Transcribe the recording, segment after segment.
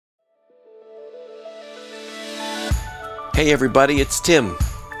Hey everybody, it's Tim.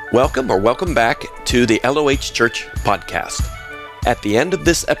 Welcome back to the LOH Church podcast. At the end of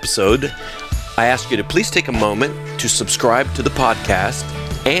this episode, I ask you to please take a moment to subscribe to the podcast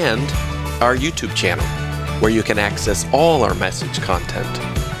and our YouTube channel, where you can access all our message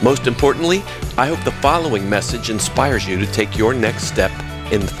content. Most importantly, I hope the following message inspires you to take your next step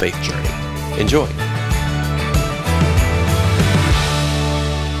in the faith journey. Enjoy.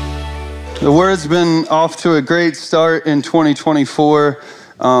 The Word's been off to a great start in 2024.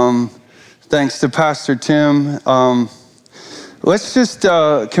 Thanks to Pastor Tim. Let's just,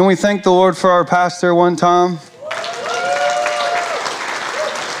 can we thank the Lord for our pastor one time?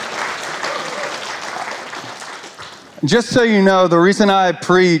 Just so you know, the reason I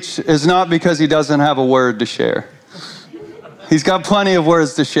preach is not because he doesn't have a word to share. He's got plenty of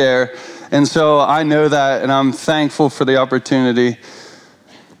words to share, and so I know that, and I'm thankful for the opportunity.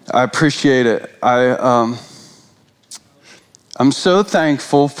 I appreciate it. I'm so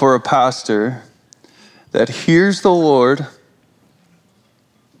thankful for a pastor that hears the Lord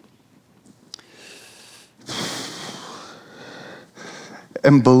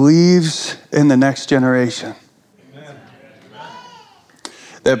and believes in the next generation. Amen.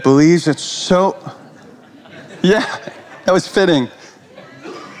 That believes it's so, yeah, that was fitting.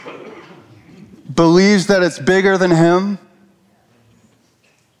 Believes that it's bigger than him.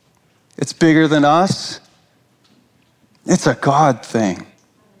 It's bigger than us. It's a God thing.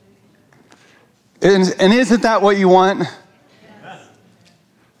 And isn't that what you want?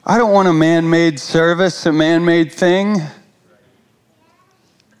 I don't want a man-made service, a man-made thing.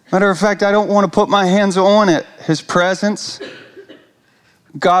 Matter of fact, I don't want to put my hands on it. His presence,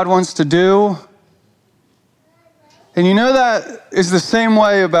 God wants to do. And you know that is the same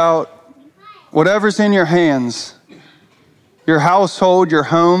way about whatever's in your hands, your household, your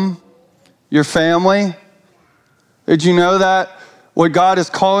home, your family. Did you know that what God is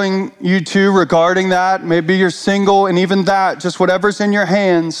calling you to regarding that? Maybe you're single, and even that, just whatever's in your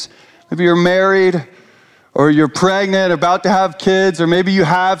hands. Maybe you're married, or you're pregnant, about to have kids, or maybe you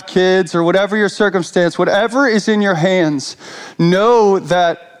have kids, or whatever your circumstance, whatever is in your hands, know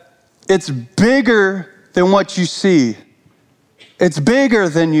that it's bigger than what you see. It's bigger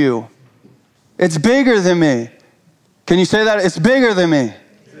than you. It's bigger than me. Can you say that? It's bigger than me.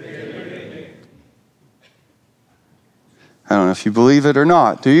 I don't know if you believe it or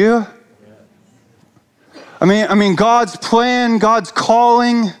not. Do you? I mean, God's plan, God's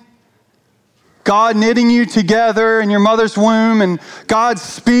calling, God knitting you together in your mother's womb, and God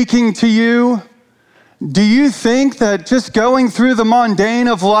speaking to you. Do you think that just going through the mundane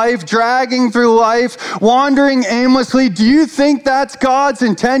of life, dragging through life, wandering aimlessly, do you think that's God's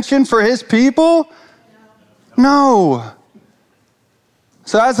intention for his people? No.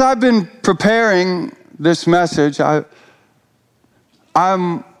 So as I've been preparing this message,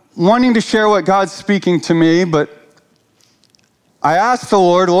 I'm wanting to share what God's speaking to me, but I asked the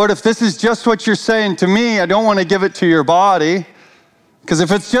Lord, if this is just what you're saying to me, I don't want to give it to your body, because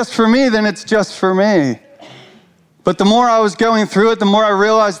if it's just for me, then it's just for me. But the more I was going through it, the more I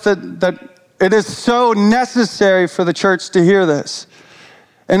realized that it is so necessary for the church to hear this.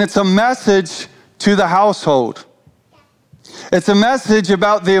 And it's a message to the household. It's a message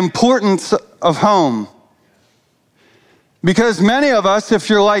about the importance of home. Because many of us, if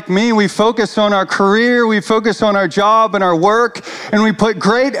you're like me, we focus on our career, we focus on our job and our work, and we put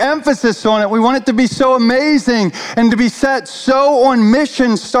great emphasis on it. We want it to be so amazing and to be set so on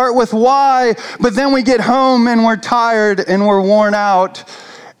mission, start with why, but then we get home and we're tired and we're worn out.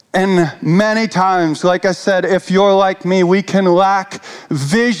 And many times, like I said, if you're like me, we can lack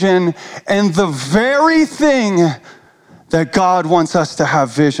vision and the very thing that God wants us to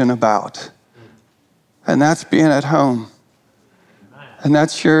have vision about. And that's being at home. And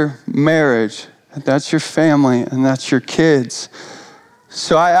that's your marriage, and that's your family, and that's your kids.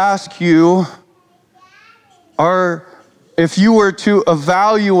 So I ask you, if you were to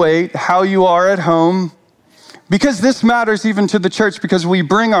evaluate how you are at home, because this matters even to the church, because we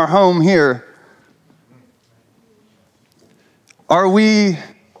bring our home here. Are we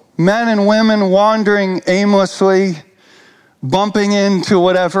men and women wandering aimlessly, bumping into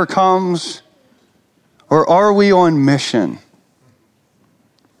whatever comes, or are we on mission?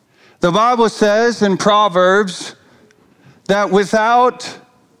 The Bible says in Proverbs that without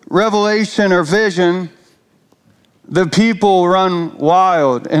revelation or vision, the people run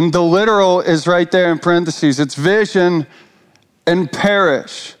wild. And the literal is right there in parentheses. It's vision and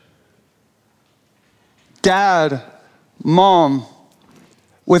perish. Dad, mom,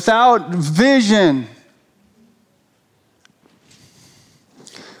 without vision,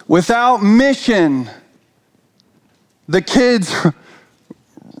 without mission, The kids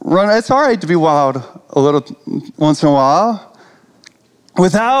run. It's all right to be wild a little once in a while.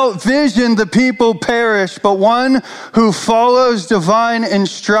 Without vision, the people perish, but one who follows divine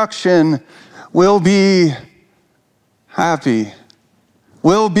instruction will be happy,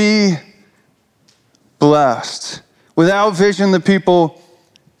 will be blessed. Without vision, the people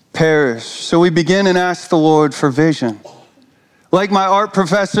perish. So we begin and ask the Lord for vision. Like my art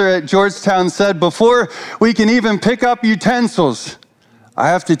professor at Georgetown said, before we can even pick up utensils, I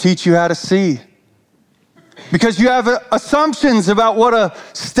have to teach you how to see. Because you have assumptions about what a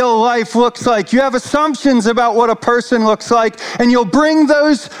still life looks like. You have assumptions about what a person looks like, and you'll bring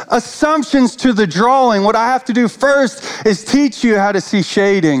those assumptions to the drawing. What I have to do first is teach you how to see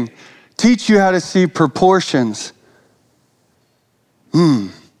shading, teach you how to see proportions.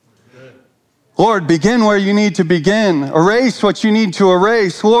 Lord, begin where you need to begin. Erase what you need to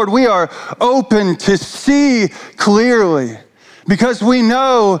erase. Lord, we are open to see clearly. Because we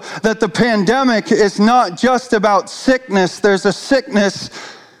know that the pandemic is not just about sickness. There's a sickness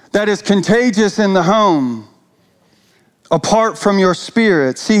that is contagious in the home, apart from your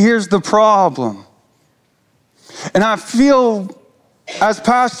spirit. See, here's the problem. And I feel as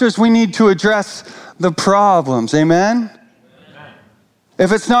pastors, we need to address the problems. Amen?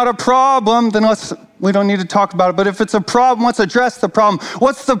 If it's not a problem, then we don't need to talk about it. But if it's a problem, let's address the problem.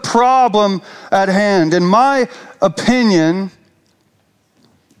 What's the problem at hand? In my opinion,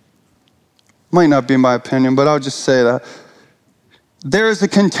 might not be my opinion, but I'll just say that there is a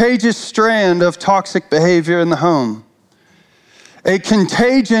contagious strand of toxic behavior in the home. A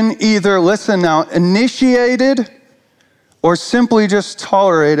contagion either, listen now, initiated or simply just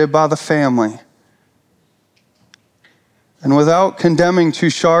tolerated by the family. And without condemning too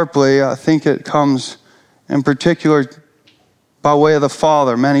sharply, I think it comes in particular by way of the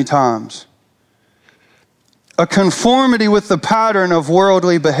father many times. A conformity with the pattern of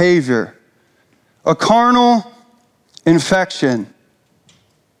worldly behavior. A carnal infection,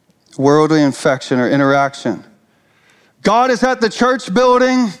 worldly infection or interaction. God is at the church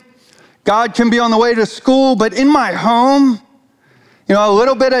building. God can be on the way to school, but in my home, a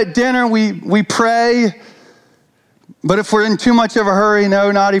little bit at dinner, we pray. But if we're in too much of a hurry,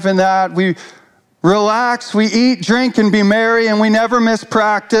 no, not even that. We relax, we eat, drink, and be merry, and we never miss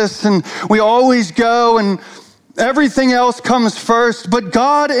practice, and we always go, and everything else comes first. But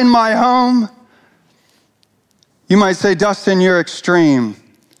God in my home, you might say, Dustin, you're extreme.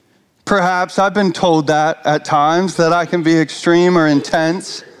 Perhaps I've been told that at times, that I can be extreme or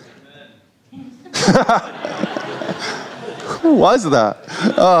intense. Who was that?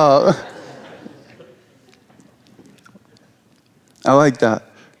 I like that.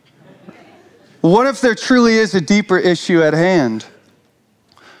 What if there truly is a deeper issue at hand?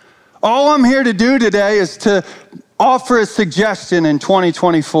 All I'm here to do today is to offer a suggestion in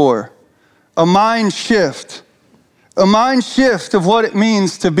 2024, a mind shift. A mind shift of what it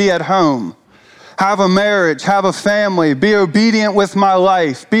means to be at home, have a marriage, have a family, be obedient with my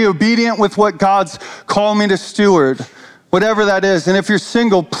life, be obedient with what God's called me to steward, whatever that is. And if you're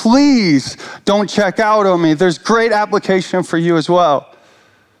single, please don't check out on me. There's great application for you as well.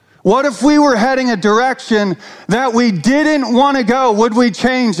 What if we were heading a direction that we didn't want to go? Would we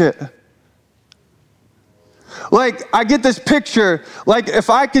change it? Like, I get this picture, like if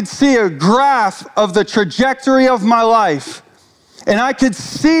I could see a graph of the trajectory of my life and I could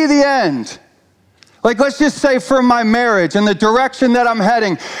see the end, like let's just say for my marriage and the direction that I'm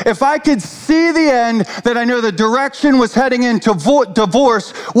heading, if I could see the end, that I know the direction was heading into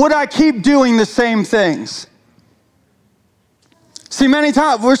divorce, would I keep doing the same things? See, many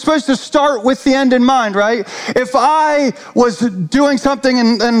times we're supposed to start with the end in mind, right? If I was doing something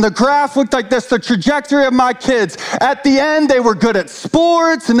and the graph looked like this, the trajectory of my kids, at the end they were good at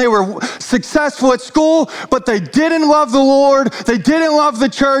sports and they were successful at school, but they didn't love the Lord, they didn't love the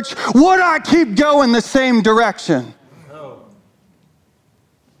church, would I keep going the same direction? No.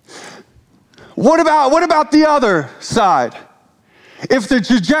 What about the other side? If the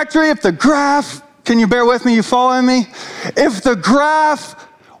trajectory, if the graph, can you bear with me? You following me? If the graph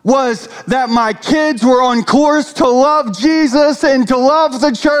was that my kids were on course to love Jesus and to love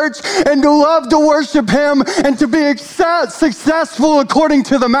the church and to love to worship him and to be successful according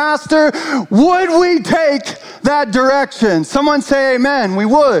to the master, would we take that direction? Someone say amen. We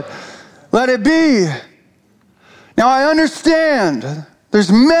would. Let it be. Now I understand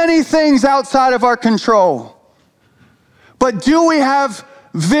there's many things outside of our control, but do we have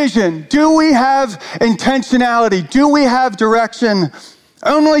vision? Do we have intentionality? Do we have direction?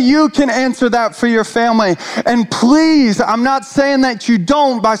 Only you can answer that for your family. And please, I'm not saying that you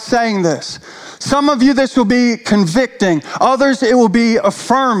don't by saying this. Some of you, this will be convicting. Others, it will be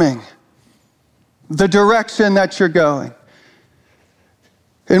affirming the direction that you're going.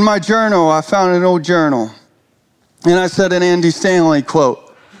 In my journal, I found an old journal, and I said an Andy Stanley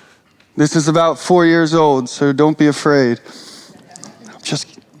quote. This is about 4 years old, so don't be afraid.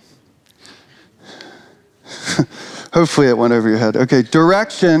 Hopefully it went over your head. Okay,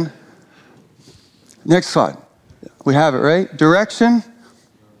 direction. Next slide. We have it, right? Direction.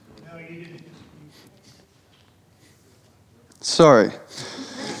 Sorry.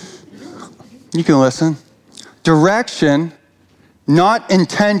 You can listen. Direction, not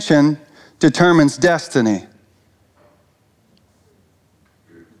intention, determines destiny.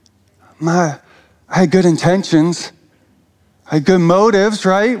 I had good intentions. I had good motives,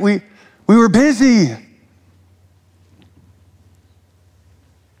 right? We were busy.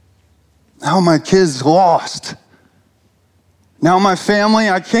 Now my kid's lost. Now my family,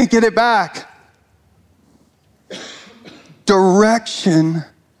 I can't get it back. Direction,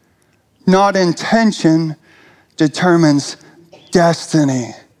 not intention, determines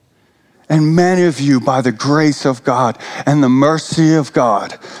destiny. And many of you, by the grace of God and the mercy of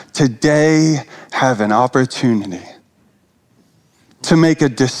God, today have an opportunity to make a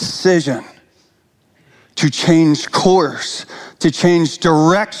decision, to change course, to change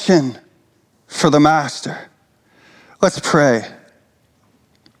direction for the Master. Let's pray.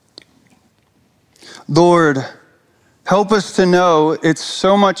 Lord, help us to know it's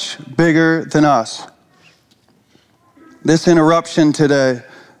so much bigger than us. This interruption today,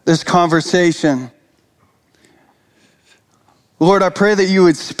 this conversation. Lord, I pray that you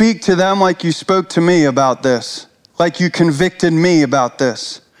would speak to them like you spoke to me about this, like you convicted me about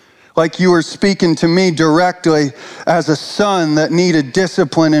this, like you were speaking to me directly as a son that needed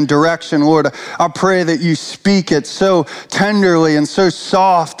discipline and direction. Lord, I pray that you speak it so tenderly and so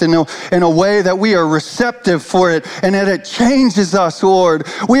soft in a way that we are receptive for it and that it changes us, Lord.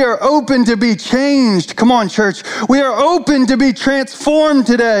 We are open to be changed. Come on, church. We are open to be transformed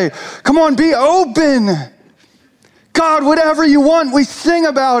today. Come on, be open. God, whatever you want, we sing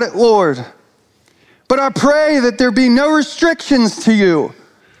about it, Lord. But I pray that there be no restrictions to you.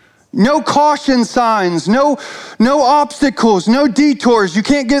 No caution signs, no obstacles, no detours. You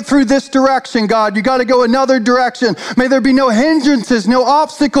can't get through this direction, God. You got to go another direction. May there be no hindrances, no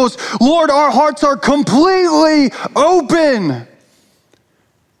obstacles. Lord, our hearts are completely open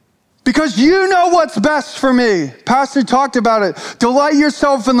because you know what's best for me. Pastor talked about it. Delight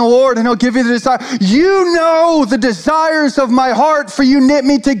yourself in the Lord and he'll give you the desire. You know the desires of my heart, for you knit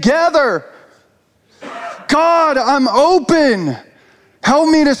me together. God, I'm open. Help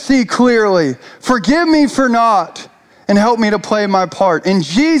me to see clearly. Forgive me for not, and help me to play my part. In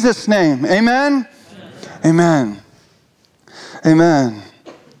Jesus' name, amen? Amen. Amen.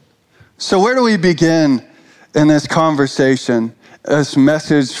 So where do we begin in this conversation, this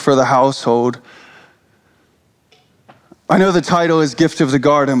message for the household? I know the title is Gift of the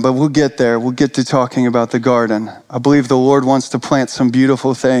Garden, but we'll get there. We'll get to talking about the garden. I believe the Lord wants to plant some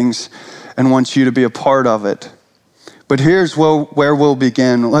beautiful things and wants you to be a part of it. But here's where we'll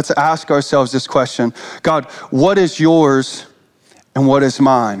begin. Let's ask ourselves this question. God, what is yours and what is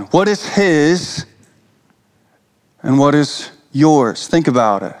mine? What is his and what is yours? Think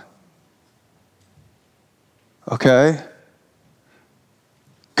about it. Okay?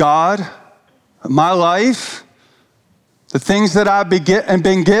 God, my life, the things that I've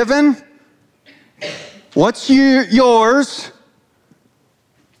been given, what's yours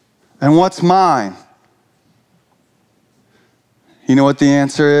and what's mine? You know what the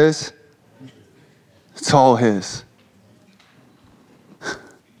answer is? It's all his.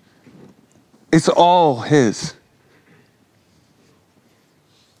 It's all his.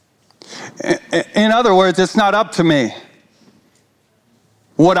 In other words, it's not up to me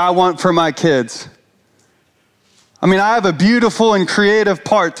what I want for my kids. I mean, I have a beautiful and creative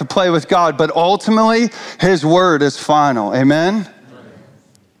part to play with God, but ultimately, his word is final. Amen?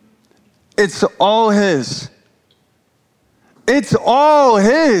 It's all his. It's all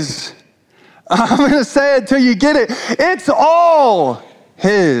his. I'm going to say it till you get it. It's all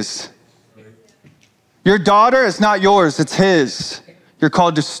his. Your daughter is not yours, it's his. You're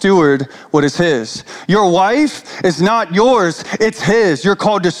called to steward what is his. Your wife is not yours, it's his. You're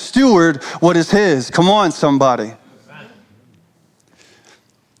called to steward what is his. Come on, somebody.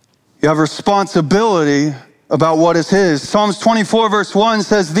 You have responsibility about what is his. Psalms 24 verse 1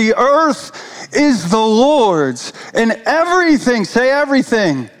 says, the earth is the Lord's and everything, say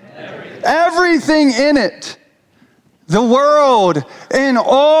everything. Everything in it. The world and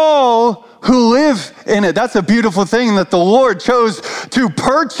all who live in it. That's a beautiful thing that the Lord chose to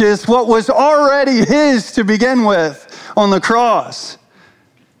purchase what was already his to begin with on the cross.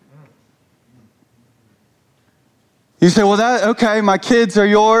 You say, well, okay, my kids are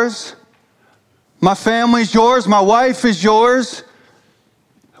yours. My family's yours. My wife is yours.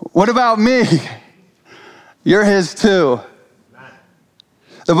 What about me? You're his too.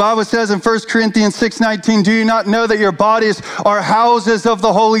 The Bible says in 1 Corinthians 6:19, do you not know that your bodies are houses of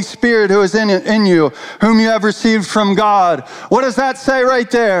the Holy Spirit who is in you, whom you have received from God? What does that say right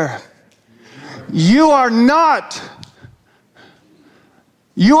there? You are not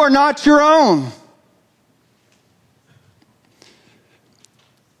your own.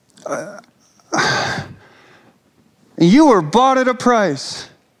 You were bought at a price.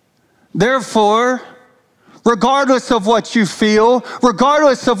 Therefore, regardless of what you feel,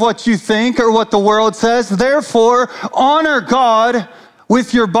 regardless of what you think or what the world says, therefore, honor God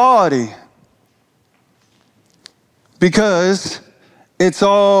with your body. Because it's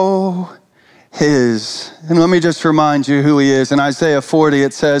all his. And let me just remind you who he is. In Isaiah 40,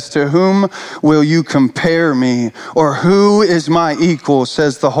 it says, to whom will you compare me? Or who is my equal,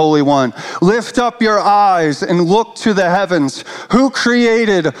 says the Holy One. Lift up your eyes and look to the heavens. Who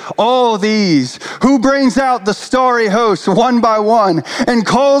created all these? Who brings out the starry hosts one by one and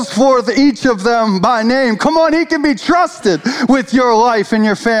calls forth each of them by name? Come on, he can be trusted with your life and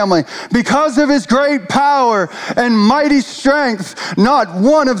your family. Because of his great power and mighty strength, not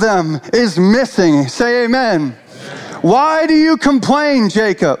one of them is missing. Say amen. Why do you complain,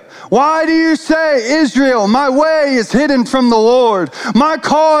 Jacob? Why do you say, Israel, my way is hidden from the Lord, my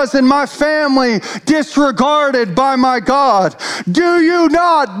cause and my family disregarded by my God? Do you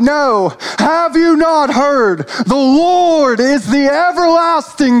not know? Have you not heard? The Lord is the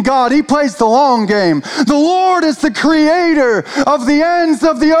everlasting God. He plays the long game. The Lord is the creator of the ends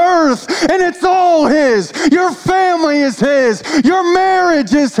of the earth, and it's all his. Your family is his. Your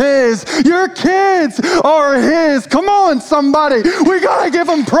marriage is his. Your kids are his. Come on, somebody. We got to give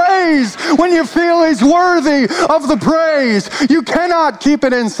him praise. When you feel he's worthy of the praise, you cannot keep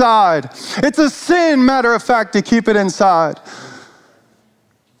it inside. It's a sin, matter of fact, to keep it inside.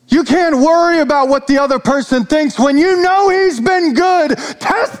 You can't worry about what the other person thinks. When you know he's been good,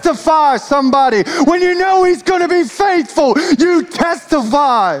 testify, somebody. When you know he's going to be faithful, you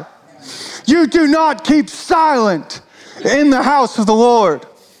testify. You do not keep silent in the house of the Lord.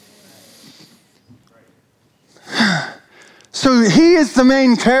 So he is the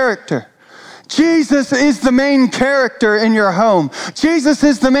main character. Jesus is the main character in your home. Jesus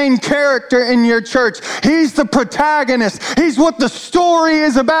is the main character in your church. He's the protagonist. He's what the story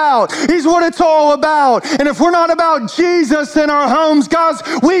is about. He's what it's all about. And if we're not about Jesus in our homes, guys,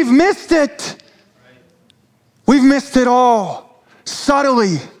 we've missed it. We've missed it all.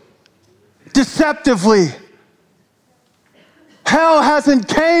 Subtly, deceptively. Hell hasn't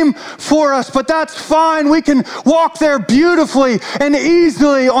came for us, but that's fine. We can walk there beautifully and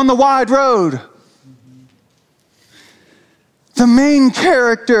easily on the wide road. The main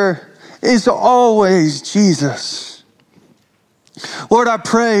character is always Jesus. Lord, I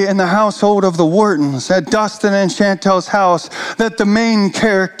pray in the household of the Whartons, at Dustin and Chantel's house, that the main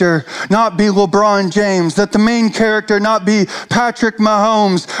character not be LeBron James, that the main character not be Patrick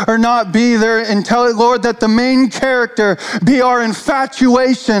Mahomes, or not be their Lord, that the main character be our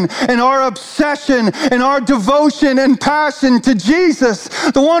infatuation and our obsession and our devotion and passion to Jesus,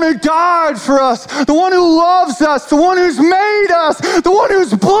 the one who died for us, the one who loves us, the one who's made us, the one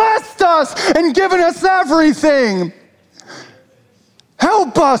who's blessed us and given us everything.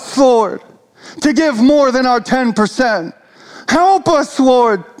 Help us, Lord, to give more than our 10%. Help us,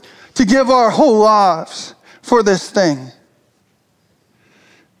 Lord, to give our whole lives for this thing.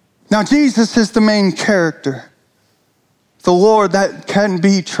 Now, Jesus is the main character, the Lord that can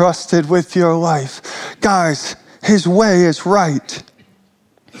be trusted with your life. Guys, his way is right.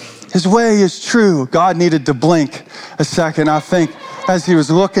 His way is true. God needed to blink a second, I think, as he was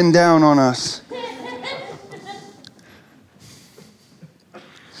looking down on us.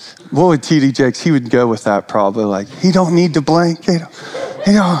 What would T.D. Jakes, he would go with that probably, like, he don't need to blink. He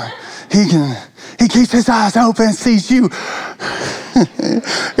keeps his eyes open, sees you.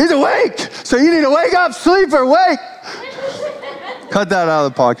 He's awake. So you need to wake up, sleeper, wake. Cut that out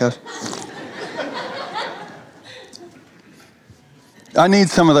of the podcast. I need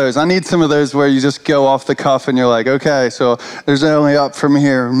some of those. I need some of those where you just go off the cuff and you're like, okay, so there's only up from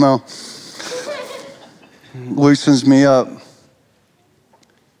here. No. Loosens me up.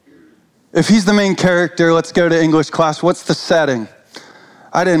 If he's the main character, let's go to English class. What's the setting?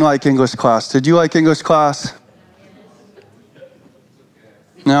 I didn't like English class. Did you like English class?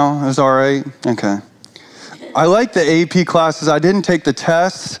 No, it was all right? Okay. I like the AP classes. I didn't take the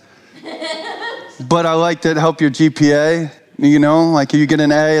tests, but I liked it help your GPA. You know, like you get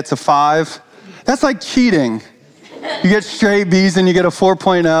an A, it's a 5. That's like cheating. You get straight B's and you get a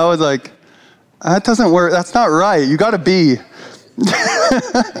 4.0. It's like, that doesn't work. That's not right. You got a B.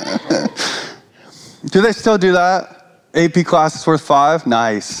 Do they still do that? AP classes worth 5?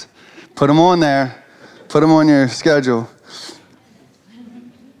 Nice. Put them on there. Put them on your schedule.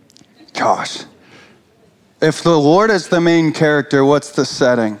 Gosh. If the Lord is the main character, what's the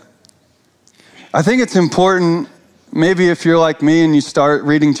setting? I think it's important, maybe if you're like me and you start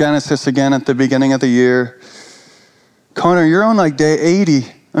reading Genesis again at the beginning of the year. Connor, you're on like day 80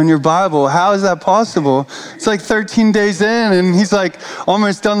 on your Bible. How is that possible? It's like 13 days in and he's like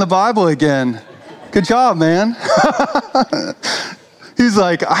almost done the Bible again. Good job, man. He's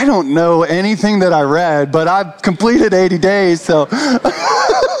like, I don't know anything that I read, but I've completed 80 days, so.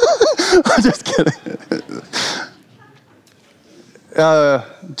 I'm just kidding.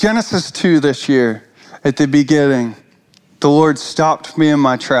 Genesis 2 this year, at the beginning, the Lord stopped me in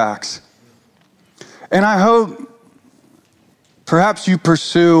my tracks. And I hope perhaps you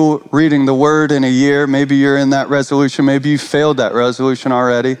pursue reading the Word in a year. Maybe you're in that resolution. Maybe you failed that resolution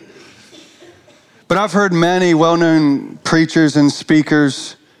already. But I've heard many well-known preachers and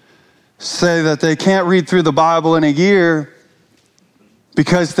speakers say that they can't read through the Bible in a year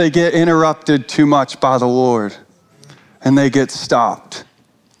because they get interrupted too much by the Lord and they get stopped.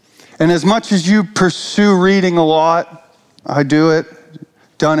 And as much as you pursue reading a lot, I do it,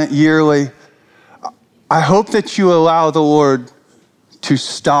 done it yearly, I hope that you allow the Lord to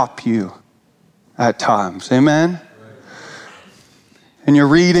stop you at times. Amen? And you're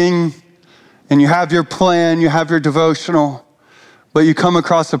reading and you have your plan, you have your devotional, but you come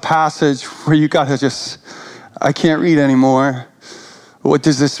across a passage where you gotta just, I can't read anymore. What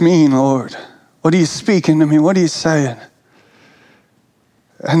does this mean, Lord? What are you speaking to me? What are you saying?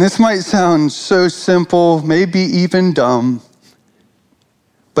 And this might sound so simple, maybe even dumb,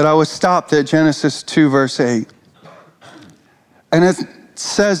 but I was stopped at Genesis 2, verse 8. And it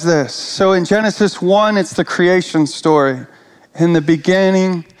says this. So in Genesis 1, it's the creation story. In the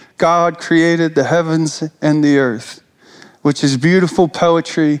beginning, God created the heavens and the earth, which is beautiful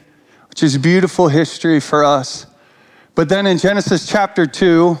poetry, which is beautiful history for us. But then in Genesis chapter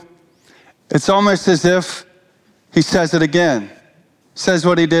 2, it's almost as if he says it again, says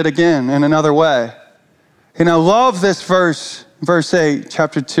what he did again in another way. And I love this verse, verse 8,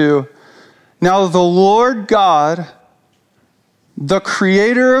 chapter 2. Now the Lord God, the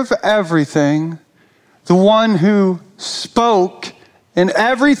creator of everything, the one who spoke and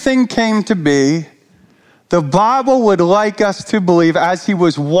everything came to be, the Bible would like us to believe as he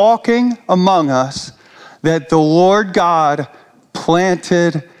was walking among us, that the Lord God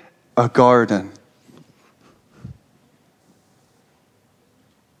planted a garden.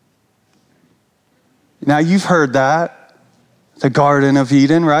 Now you've heard that, the Garden of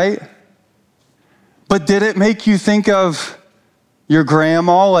Eden, right? But did it make you think of your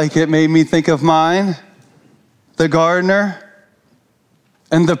grandma like it made me think of mine, the gardener,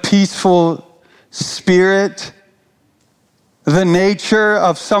 and the peaceful spirit, the nature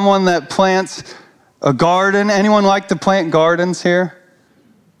of someone that plants a garden? Anyone like to plant gardens here?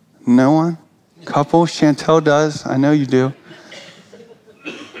 No one? Couple? Chantel does. I know you do.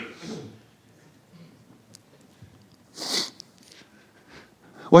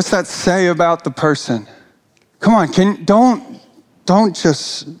 What's that say about the person? Come on, don't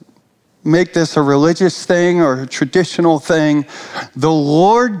just make this a religious thing or a traditional thing. The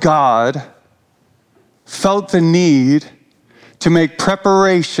Lord God felt the need to make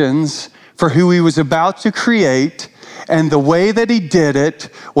preparations for who he was about to create, and the way that he did it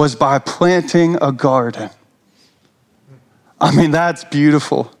was by planting a garden. I mean, that's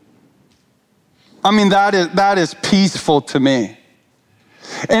beautiful. I mean, that is peaceful to me.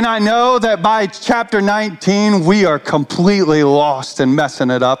 And I know that by chapter 19, we are completely lost and messing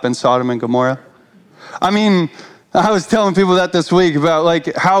it up in Sodom and Gomorrah. I mean, I was telling people that this week about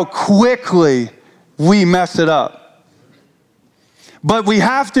like how quickly we mess it up. But we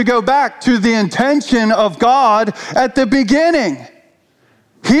have to go back to the intention of God at the beginning.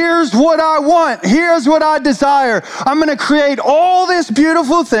 Here's what I want. Here's what I desire. I'm going to create all this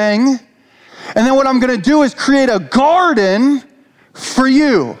beautiful thing. And then what I'm going to do is create a garden for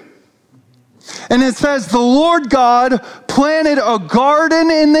you. And it says, the Lord God planted a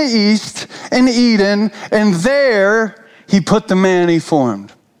garden in the east in Eden, and there he put the man he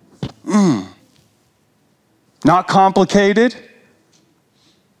formed. Not complicated.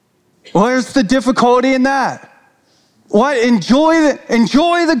 Where's the difficulty in that? What? Enjoy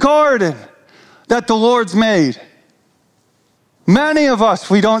the garden that the Lord's made. Many of us,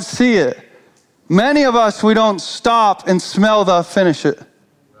 we don't see it. Many of us, we don't stop and smell the finish it.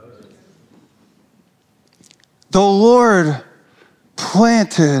 The Lord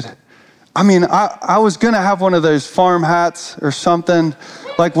planted. I was going to have one of those farm hats or something,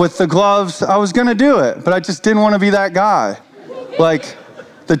 like with the gloves. I was going to do it, but I just didn't want to be that guy. Like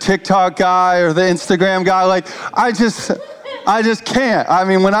the TikTok guy or the Instagram guy. Like, I just can't.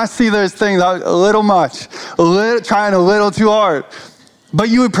 When I see those things, a little much, trying a little too hard. But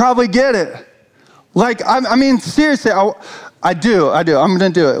you would probably get it. Like, seriously, I do. I'm going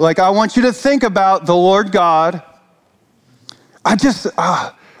to do it. Like, I want you to think about the Lord God. I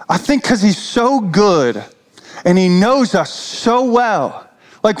think because he's so good and he knows us so well,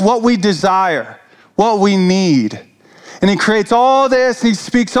 like what we desire, what we need. And he creates all this, he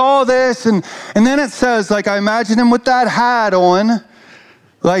speaks all this, and then it says, like, I imagine him with that hat on,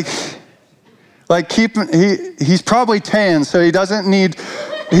 he's probably tan, so he's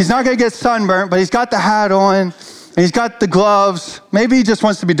not gonna get sunburnt, but he's got the hat on, and he's got the gloves. Maybe he just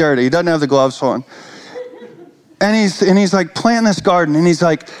wants to be dirty, he doesn't have the gloves on. And he's like planting this garden, and he's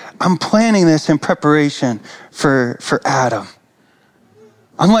like, I'm planting this in preparation for Adam.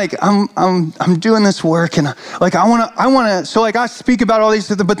 I'm doing this work, and like I wanna. So like I speak about all these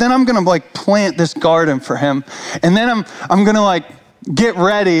things, but then I'm gonna like plant this garden for him, and then I'm gonna like get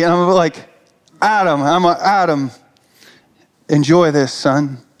ready, and I'm like, Adam, enjoy this,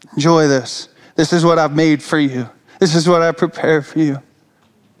 son, enjoy this. This is what I've made for you. This is what I prepared for you.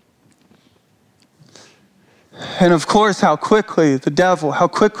 And of course, how quickly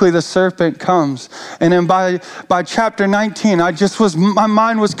the serpent comes. And then by chapter 19, my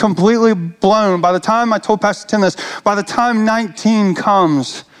mind was completely blown. By the time I told Pastor Tim this, by the time 19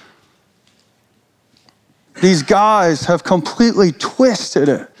 comes, these guys have completely twisted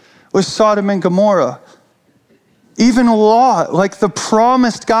it with Sodom and Gomorrah. Even Lot, like the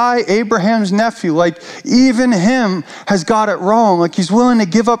promised guy, Abraham's nephew, like even him has got it wrong. Like he's willing to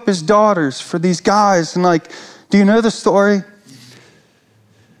give up his daughters for these guys. And like, do you know the story?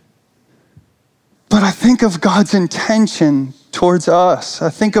 But I think of God's intention towards us. I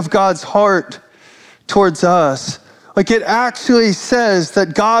think of God's heart towards us. Like it actually says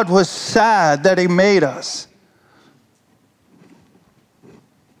that God was sad that he made us.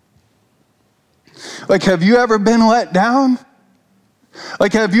 Like, have you ever been let down?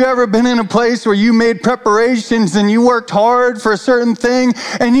 Like, have you ever been in a place where you made preparations and you worked hard for a certain thing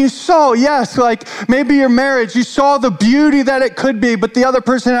and you saw, yes, like maybe your marriage, you saw the beauty that it could be, but the other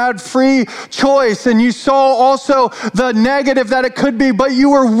person had free choice, and you saw also the negative that it could be, but you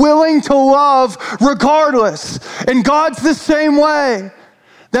were willing to love regardless. And God's the same way.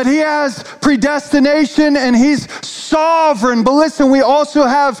 That he has predestination and he's sovereign. But listen, we also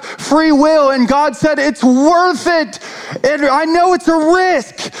have free will, and God said it's worth it. And I know it's a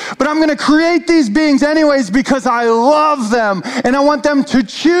risk, but I'm going to create these beings anyways because I love them and I want them to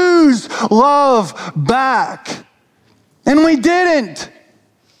choose love back. And we didn't.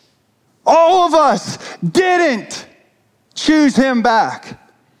 All of us didn't choose him back.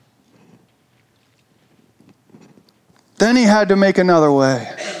 Then he had to make another way.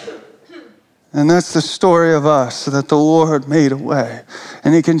 And that's the story of us, that the Lord made a way.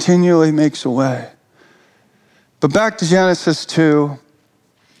 And he continually makes a way. But back to Genesis 2.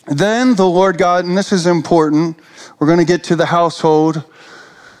 Then the Lord God, and this is important, we're going to get to the household.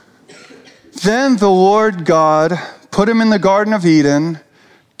 Then the Lord God put him in the Garden of Eden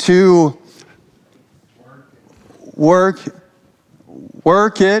to work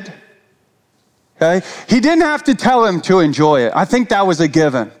it. Okay? He didn't have to tell him to enjoy it. I think that was a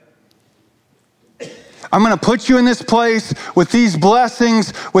given. I'm going to put you in this place with these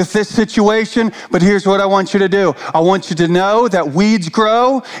blessings, with this situation, but here's what I want you to do. I want you to know that weeds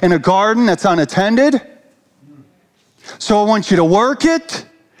grow in a garden that's unattended. So I want you to work it,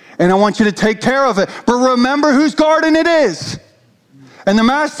 and I want you to take care of it. But remember whose garden it is. And the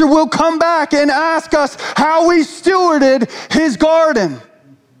master will come back and ask us how we stewarded his garden.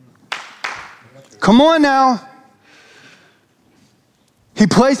 Come on now. He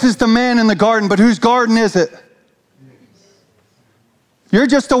places the man in the garden, but whose garden is it? You're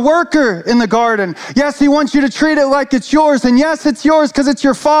just a worker in the garden. Yes, he wants you to treat it like it's yours, and yes, it's yours because it's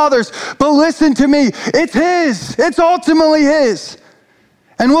your father's, but listen to me, it's his. It's ultimately his.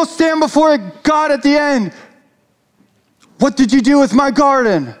 And we'll stand before God at the end. What did you do with my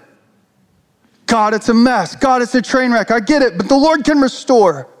garden? God, it's a mess. God, it's a train wreck. I get it, but the Lord can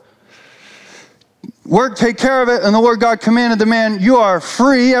restore. Work, take care of it. And the Lord God commanded the man, you are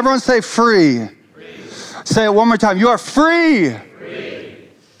free. Everyone say free. Say it one more time. You are free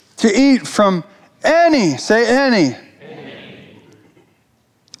to eat from any, say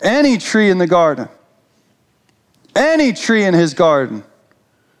any tree in the garden. Any tree in his garden.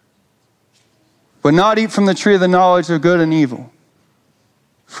 But not eat from the tree of the knowledge of good and evil.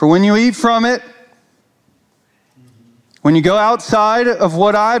 For when you eat from it, when you go outside of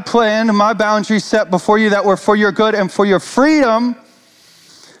what I planned, my boundaries set before you that were for your good and for your freedom,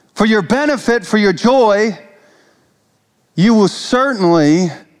 for your benefit, for your joy, you will certainly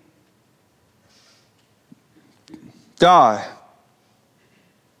die.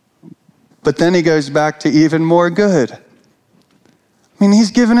 But then he goes back to even more good. I mean,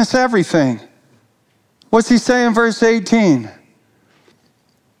 he's given us everything. What's he say in verse 18?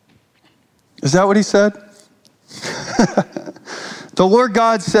 Is that what he said? The Lord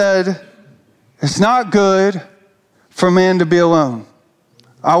God said, it's not good for man to be alone.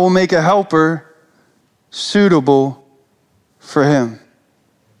 I will make a helper suitable for him.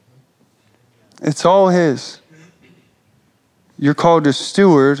 It's all his. You're called to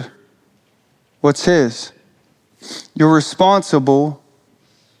steward what's his. You're responsible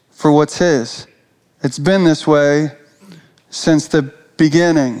for what's his. It's been this way since the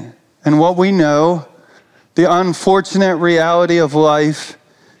beginning. And what we know, the unfortunate reality of life,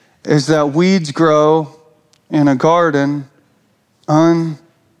 is that weeds grow in a garden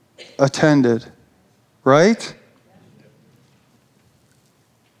unattended, right?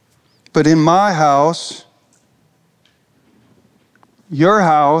 But in my house, your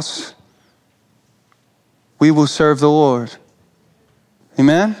house, we will serve the Lord.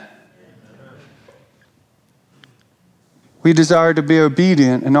 Amen? We desire to be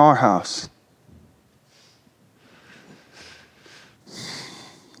obedient in our house.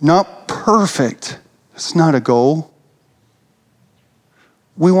 Not perfect. It's not a goal.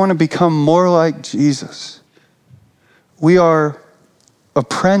 We want to become more like Jesus. We are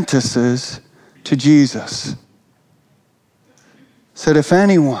apprentices to Jesus. Said, if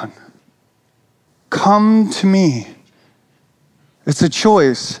anyone, come to me. It's a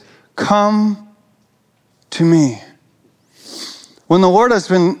choice. Come to me. When the Lord has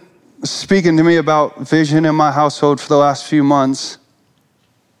been speaking to me about vision in my household for the last few months,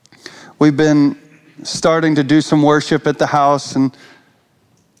 we've been starting to do some worship at the house, and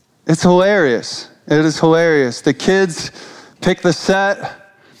it's hilarious. It is hilarious. The kids pick the set,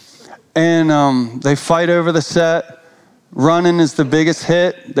 and they fight over the set. Running is the biggest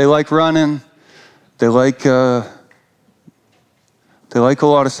hit. They like running. They like a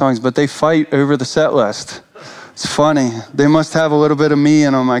lot of songs, but they fight over the set list. It's funny. They must have a little bit of me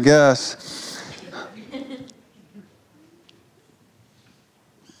in them, I guess.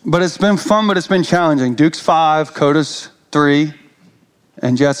 But it's been fun, but it's been challenging. Duke's 5, Coda's 3,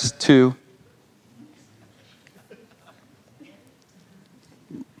 and Jess is 2.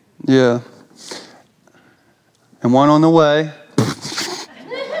 Yeah. And one on the way.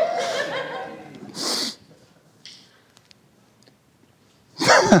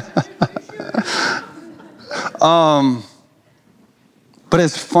 But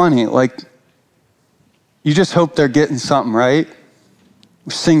it's funny, like, you just hope they're getting something, right?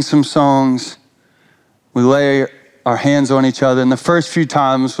 We sing some songs, we lay our hands on each other, and the first few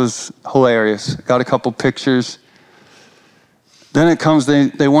times was hilarious. Got a couple pictures. Then it comes,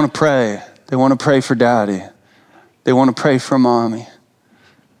 they want to pray. They want to pray for daddy. They want to pray for mommy.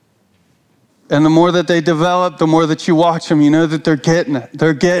 And the more that they develop, the more that you watch them, you know that they're getting it.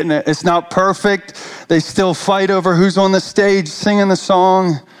 They're getting it. It's not perfect. They still fight over who's on the stage singing the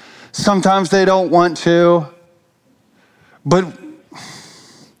song. Sometimes they don't want to. But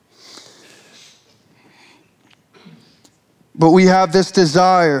we have this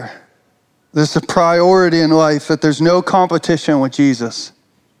desire, this a priority in life, that there's no competition with Jesus.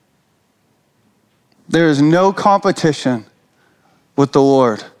 There is no competition with the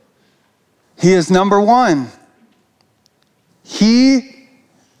Lord. He is number one. He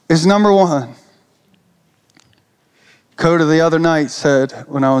is number one. Coda the other night said,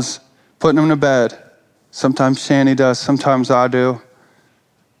 when I was putting him to bed, sometimes Shani does, sometimes I do.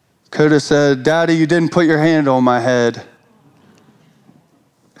 Coda said, Daddy, you didn't put your hand on my head.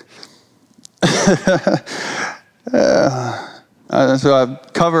 So I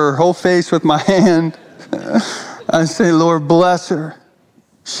cover her whole face with my hand. I say, Lord, bless her.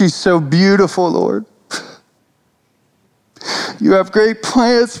 She's so beautiful, Lord. You have great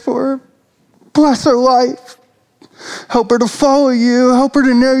plans for her. Bless her life. Help her to follow you. Help her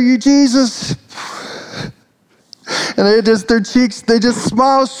to know you, Jesus. And their cheeks, they just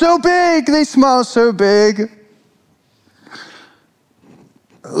smile so big. They smile so big.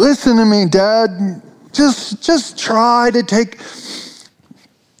 Listen to me, Dad. Just try to take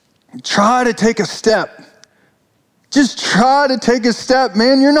a step. Just try to take a step,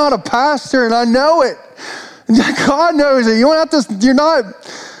 man. You're not a pastor, and I know it. God knows it. You don't have to, you're not.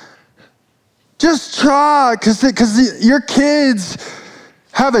 Just try, because your kids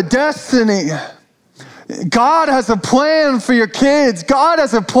have a destiny. God has a plan for your kids. God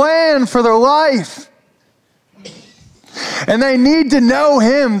has a plan for their life. And they need to know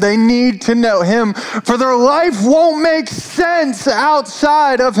him. They need to know him. For their life won't make sense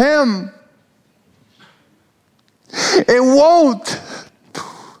outside of him. It won't.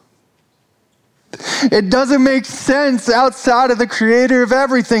 It doesn't make sense outside of the creator of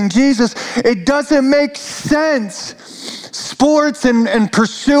everything, Jesus. It doesn't make sense. Sports and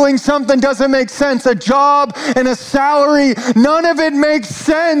pursuing something doesn't make sense. A job and a salary, none of it makes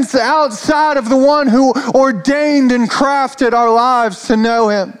sense outside of the one who ordained and crafted our lives to know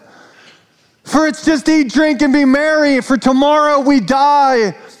him. For it's just eat, drink, and be merry. For tomorrow we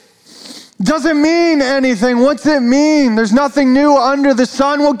die. Doesn't mean anything. What's it mean? There's nothing new under the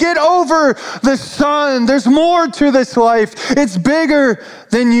sun. Well, get over the sun. There's more to this life. It's bigger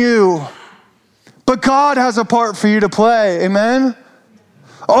than you. But God has a part for you to play. Amen?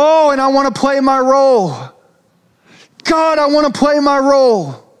 Oh, and I want to play my role. God, I want to play my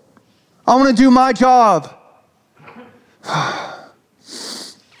role. I want to do my job.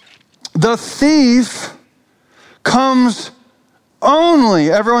 The thief comes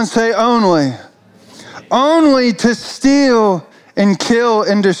only, everyone say only to steal and kill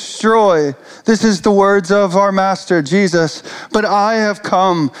and destroy. This is the words of our master, Jesus. But I have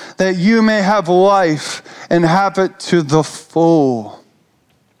come that you may have life and have it to the full.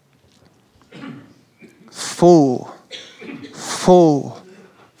 Full.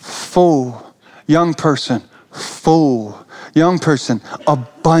 Young person, full. Young person,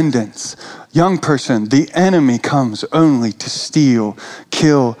 abundance. Young person, the enemy comes only to steal,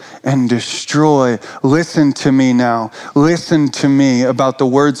 kill, and destroy. Listen to me now. Listen to me about the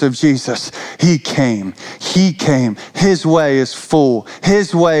words of Jesus. He came. His way is full.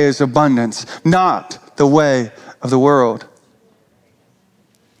 His way is abundance, not the way of the world.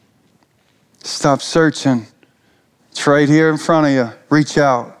 Stop searching. It's right here in front of you. Reach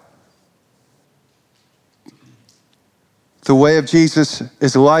out. The way of Jesus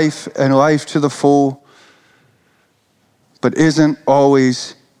is life and life to the full, but isn't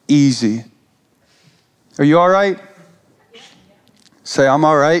always easy. Are you all right? Say, I'm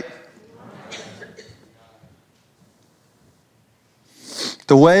all right.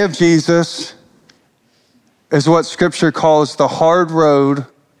 The way of Jesus is what Scripture calls the hard road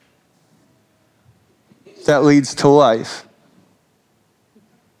that leads to life.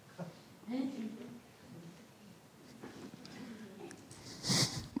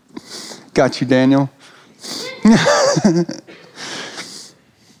 Got you, Daniel.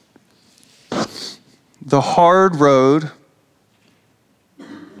 The hard road.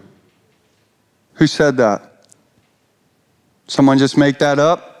 Who said that? Someone just make that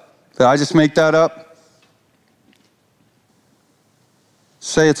up? Did I just make that up?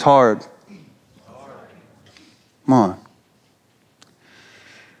 Say it's hard. Come on.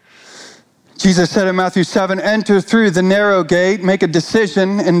 Jesus said in Matthew 7, enter through the narrow gate, make a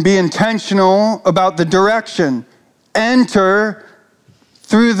decision, and be intentional about the direction. Enter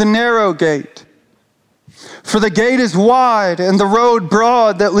through the narrow gate. For the gate is wide and the road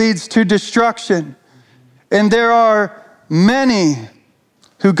broad that leads to destruction. And there are many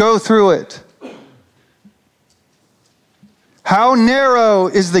who go through it. How narrow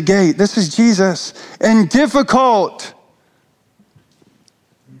is the gate? This is Jesus. And difficult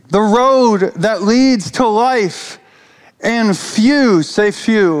the road that leads to life, and few, say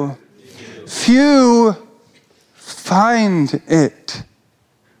few, few find it.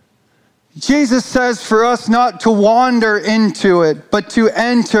 Jesus says for us not to wander into it, but to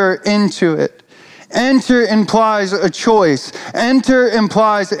enter into it. Enter implies a choice. Enter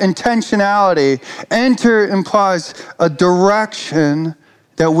implies intentionality. Enter implies a direction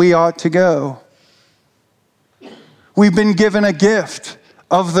that we ought to go. We've been given a gift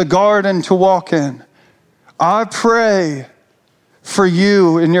of the garden to walk in. I pray for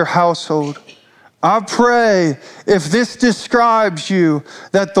you and your household. I pray if this describes you,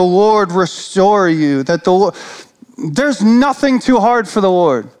 that the Lord restore you, that the Lord, there's nothing too hard for the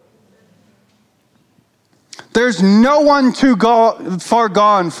Lord. There's no one too far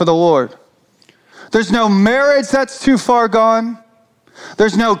gone for the Lord. There's no marriage that's too far gone.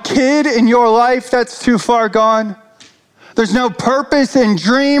 There's no kid in your life that's too far gone. There's no purpose and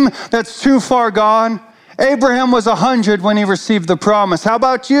dream that's too far gone. Abraham was 100 when he received the promise. How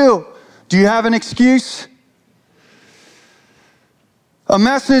about you? Do you have an excuse? A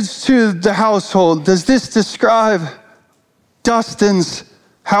message to the household. Does this describe Dustin's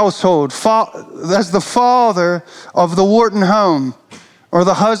household as the father of the Wharton home, or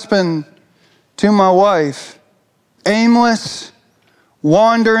the husband to my wife? Aimless,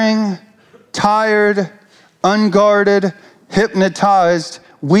 wandering, tired, unguarded, hypnotized,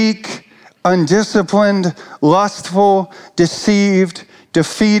 weak, undisciplined, lustful, deceived,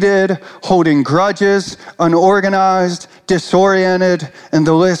 defeated, holding grudges, unorganized, disoriented, and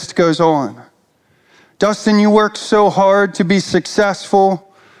the list goes on. Dustin, you worked so hard to be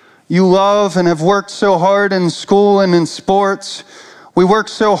successful. You love and have worked so hard in school and in sports. We work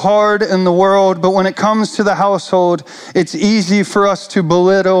so hard in the world, but when it comes to the household, it's easy for us to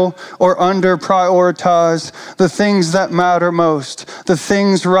belittle or under-prioritize the things that matter most, the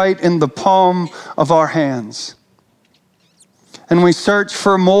things right in the palm of our hands. And we search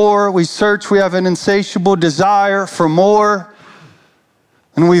for more. We have an insatiable desire for more.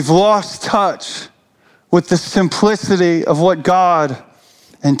 And we've lost touch with the simplicity of what God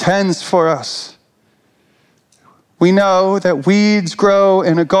intends for us. We know that weeds grow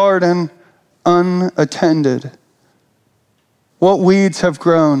in a garden unattended. What weeds have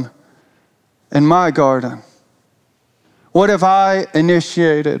grown in my garden? What have I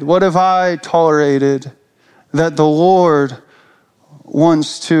initiated? What have I tolerated that the Lord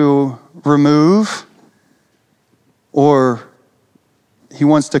wants to remove, or he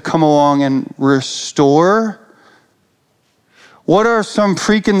wants to come along and restore? What are some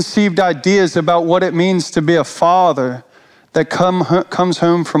preconceived ideas about what it means to be a father that comes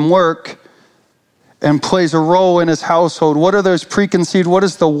home from work and plays a role in his household? What are those preconceived? What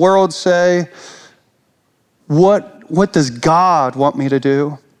does the world say? What does God want me to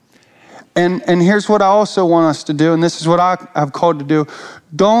do? And here's what I also want us to do, and this is what I've called to do.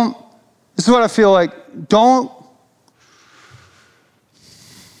 This is what I feel like, don't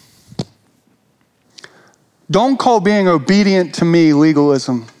call being obedient to me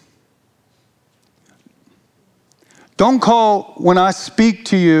legalism. Don't call when I speak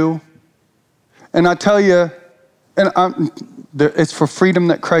to you and I tell you, it's for freedom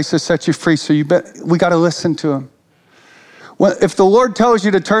that Christ has set you free, so we got to listen to him. Well, if the Lord tells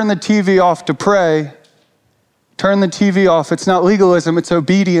you to turn the TV off to pray, turn the TV off. It's not legalism, it's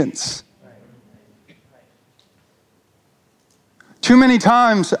obedience. Too many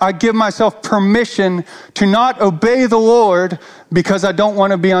times I give myself permission to not obey the Lord because I don't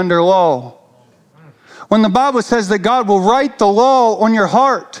want to be under law. When the Bible says that God will write the law on your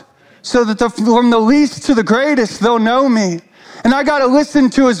heart so that from the least to the greatest, they'll know me. And I got to listen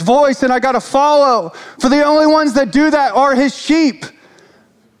to his voice and I got to follow. For the only ones that do that are his sheep.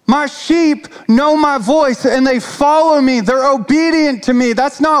 My sheep know my voice and they follow me. They're obedient to me.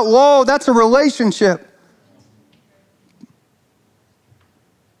 That's not law, that's a relationship.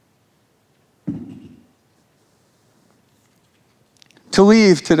 To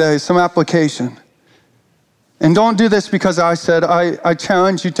leave today, some application. And don't do this because I said, I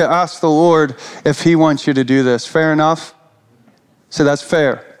challenge you to ask the Lord if he wants you to do this. Fair enough? So that's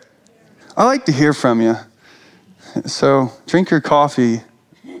fair. I like to hear from you. So drink your coffee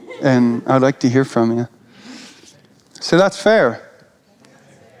and I'd like to hear from you. So that's fair.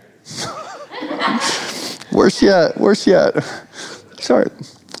 Worse yet. Sorry.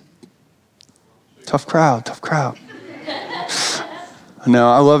 Tough crowd.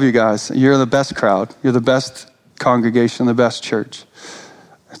 No, I love you guys. You're the best crowd. You're the best congregation, the best church.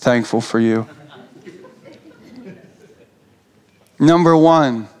 I'm thankful for you. Number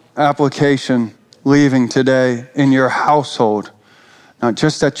one, application, leaving today in your household, not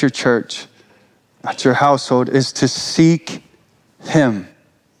just at your church, at your household, is to seek him.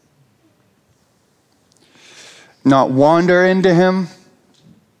 Not wander into him,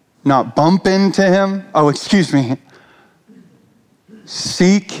 not bump into him.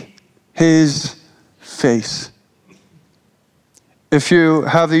 Seek his face. If you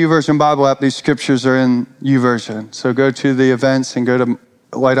have the YouVersion Bible app, these scriptures are in YouVersion. So go to the events and go to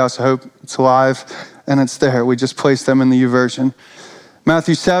Lighthouse of Hope. It's live and it's there. We just placed them in the YouVersion.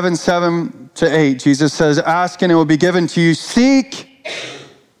 Matthew 7:7-8, Jesus says, ask and it will be given to you. Seek,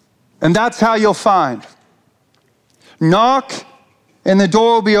 and that's how you'll find. Knock, and the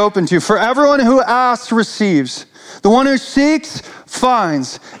door will be open to you. For everyone who asks receives. The one who seeks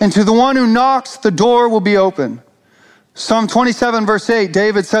finds. And to the one who knocks, the door will be open. Psalm 27:8,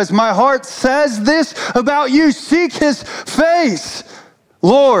 David says, my heart says this about you, seek his face.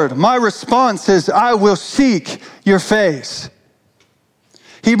 Lord, my response is, I will seek your face.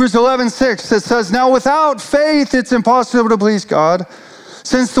 Hebrews 11:6, it says, now without faith, it's impossible to please God.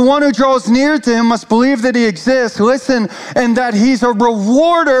 Since the one who draws near to him must believe that he exists, listen, and that he's a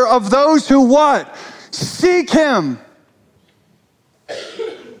rewarder of those who what? Seek him.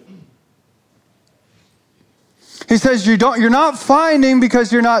 He says you're not finding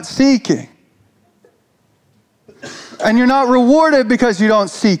because you're not seeking. And you're not rewarded because you don't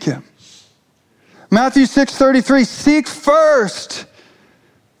seek him. Matthew 6:33, seek first.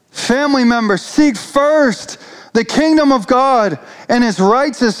 Family members, seek first the kingdom of God and his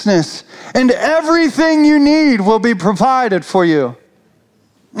righteousness, and everything you need will be provided for you.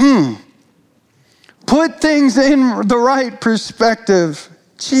 Put things in the right perspective.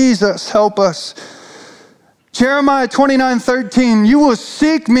 Jesus, help us. Jeremiah 29:13, you will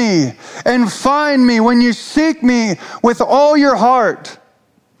seek me and find me when you seek me with all your heart.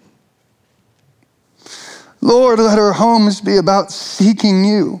 Lord, let our homes be about seeking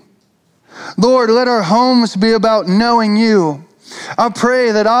you. Lord, let our homes be about knowing you. I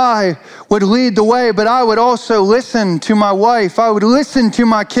pray that I would lead the way, but I would also listen to my wife. I would listen to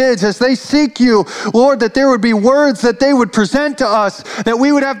my kids as they seek you. Lord, that there would be words that they would present to us that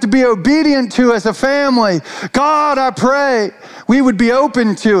we would have to be obedient to as a family. God, I pray we would be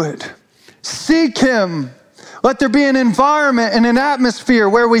open to it. Seek him. Let there be an environment and an atmosphere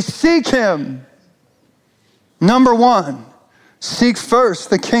where we seek him. Number one, seek first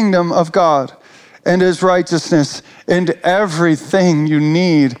the kingdom of God and his righteousness, and everything you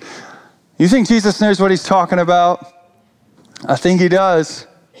need. You think Jesus knows what he's talking about? I think he does.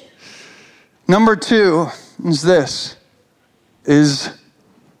 Number two is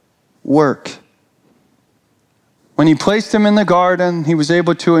work. When he placed him in the garden, he was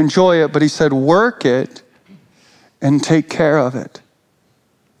able to enjoy it, but he said, work it and take care of it.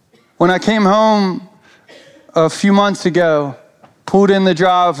 When I came home a few months ago, pulled in the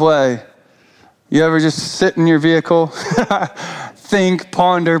driveway. You ever just sit in your vehicle, think,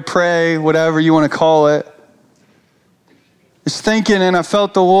 ponder, pray, whatever you want to call it? Just thinking, and I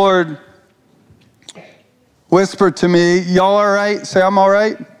felt the Lord whisper to me, y'all all right? Say, I'm all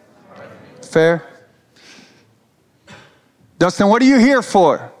right? Fair? Dustin, what are you here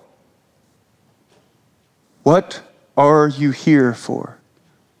for? What are you here for?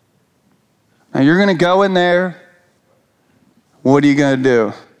 Now you're going to go in there. What are you going to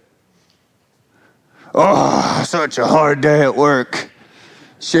do? Oh, such a hard day at work.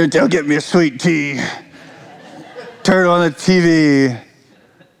 Chantel, get me a sweet tea. Turn on the TV.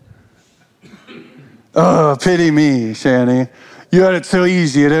 Oh, pity me, Shanny. You had it so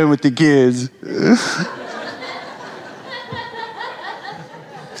easy at home with the kids.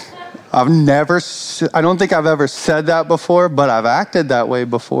 I don't think I've ever said that before, but I've acted that way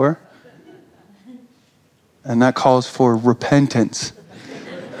before. And that calls for repentance.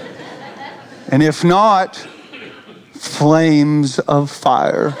 And if not, flames of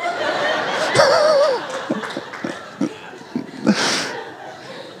fire.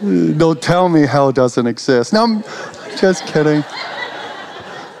 Don't tell me hell doesn't exist. No, I'm just kidding.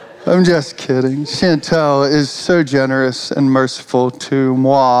 I'm just kidding. Chantel is so generous and merciful to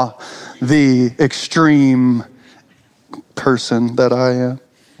moi, the extreme person that I am.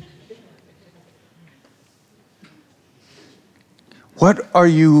 What are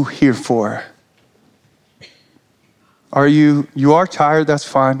you here for? You are tired, that's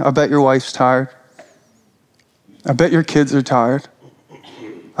fine. I bet your wife's tired. I bet your kids are tired.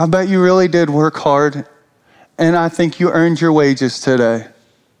 I bet you really did work hard, and I think you earned your wages today.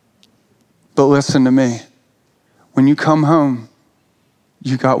 But listen to me. When you come home,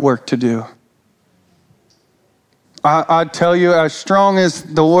 you got work to do. I tell you, as strong as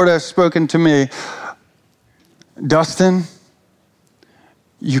the Lord has spoken to me, Dustin,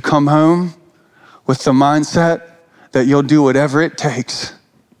 you come home with the mindset that you'll do whatever it takes.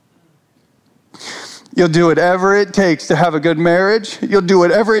 You'll do whatever it takes to have a good marriage. You'll do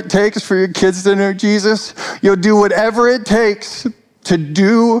whatever it takes for your kids to know Jesus. You'll do whatever it takes to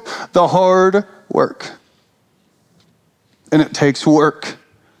do the hard work. And it takes work.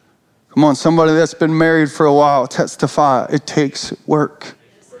 Come on, somebody that's been married for a while, testify. It takes work.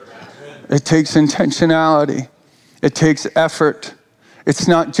 It takes intentionality. It takes effort. It's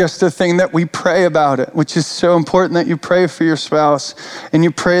not just a thing that we pray about it, which is so important that you pray for your spouse and you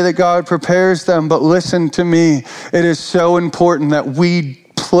pray that God prepares them. But listen to me, it is so important that we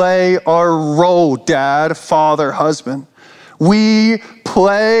play our role, dad, father, husband. We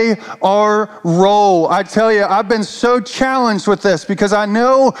play our role. I tell you, I've been so challenged with this because I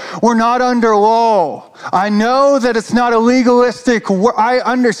know we're not under law. I know that it's not a legalistic, I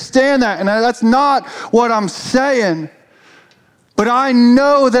understand that, and that's not what I'm saying. But I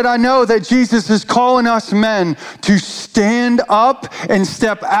know that Jesus is calling us men to stand up and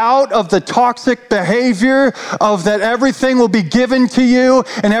step out of the toxic behavior of that everything will be given to you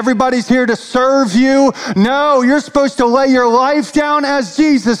and everybody's here to serve you. No, you're supposed to lay your life down as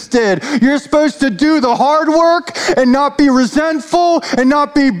Jesus did. You're supposed to do the hard work and not be resentful and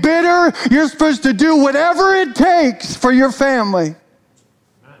not be bitter. You're supposed to do whatever it takes for your family.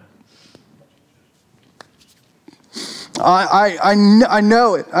 I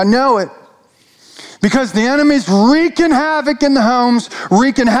know it. I know it. Because the enemy's wreaking havoc in the homes,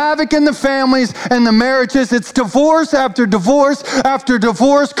 wreaking havoc in the families and the marriages. It's divorce after divorce after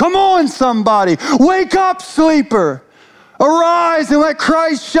divorce. Come on, somebody. Wake up, sleeper. Arise and let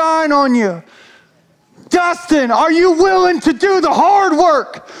Christ shine on you. Dustin, are you willing to do the hard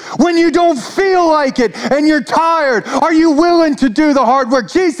work when you don't feel like it and you're tired? Are you willing to do the hard work?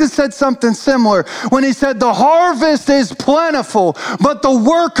 Jesus said something similar when he said, the harvest is plentiful, but the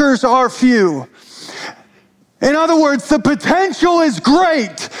workers are few. In other words, the potential is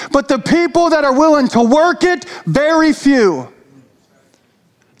great, but the people that are willing to work it, very few.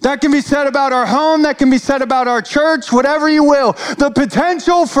 That can be said about our home. That can be said about our church, whatever you will. The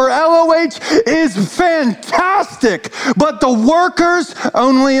potential for LOH is fantastic, but the workers,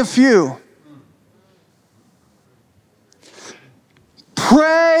 only a few.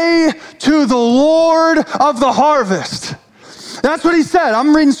 Pray to the Lord of the harvest. That's what he said.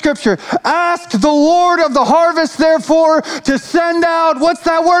 I'm reading scripture. Ask the Lord of the harvest, therefore, to send out, what's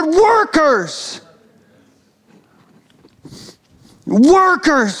that word? Workers.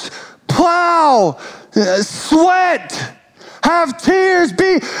 Workers, plow, sweat, have tears,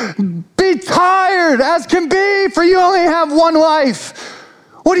 be tired as can be, for you only have one life.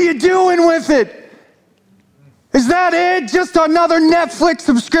 What are you doing with it? Is that it? Just another Netflix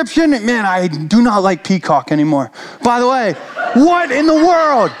subscription? Man, I do not like Peacock anymore. By the way, what in the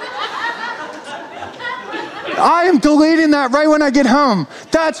world? I am deleting that right when I get home.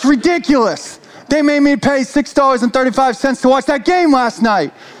 That's ridiculous. They made me pay $6.35 to watch that game last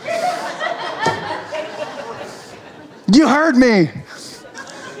night. You heard me.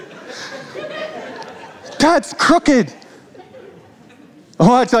 That's crooked.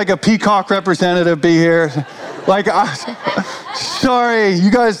 Watch like a Peacock representative be here. Like, sorry,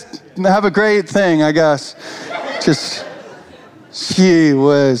 you guys have a great thing, I guess. Just, she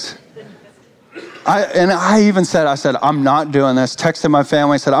was. I even said, I'm not doing this. Texted my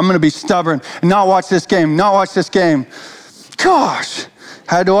family, said, I'm going to be stubborn and not watch this game. Gosh,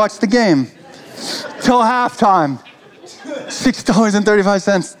 had to watch the game till halftime.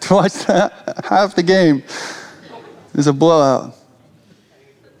 $6.35 to watch half the game. It was a blowout.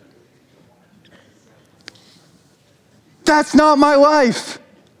 That's not my life.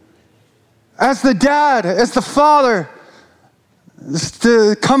 As the dad, as the father,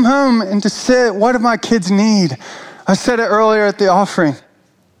 to come home and to sit, what do my kids need? I said it earlier at the offering.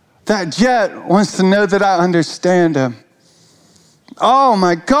 That Jet wants to know that I understand him. Oh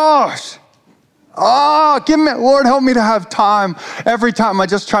my gosh. Lord, help me to have time. Every time I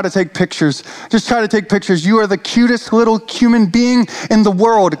just try to take pictures. You are the cutest little human being in the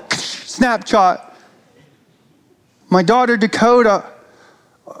world. Snapshot. My daughter Dakota,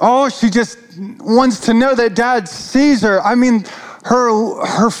 she just wants to know that Dad sees her. I mean,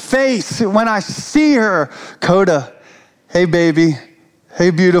 her face when I see her. Coda, hey baby, hey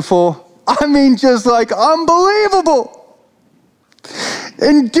beautiful. I mean, just like unbelievable.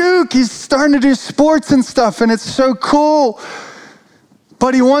 And Duke, he's starting to do sports and stuff, and it's so cool.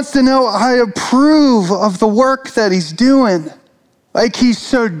 But he wants to know I approve of the work that he's doing. Like he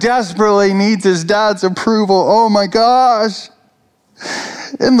so desperately needs his dad's approval. Oh my gosh.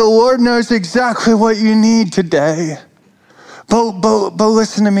 And the Lord knows exactly what you need today. But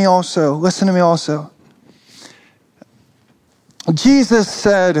listen to me also. Jesus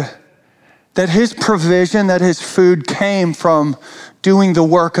said that his provision, that his food came from doing the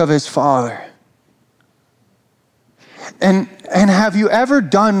work of his Father. And have you ever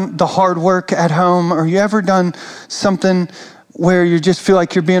done the hard work at home, or you ever done something where you just feel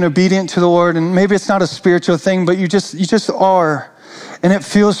like you're being obedient to the Lord, and maybe it's not a spiritual thing, but you just are, and it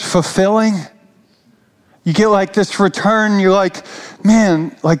feels fulfilling? You get like this return, you're like,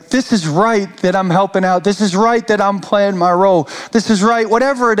 man, like this is right that I'm helping out. This is right that I'm playing my role. This is right,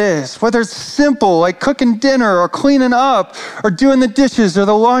 whatever it is, whether it's simple, like cooking dinner or cleaning up or doing the dishes or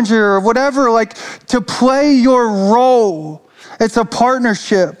the laundry or whatever, like to play your role. It's a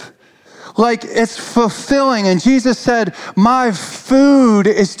partnership. Like it's fulfilling. And Jesus said, my food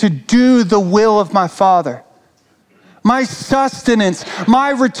is to do the will of my Father. my sustenance, my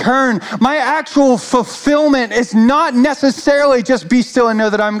return, my actual fulfillment is not necessarily just be still and know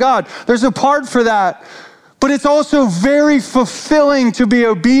that I'm God. There's a part for that. But it's also very fulfilling to be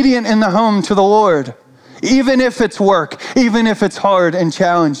obedient in the home to the Lord, even if it's work, even if it's hard and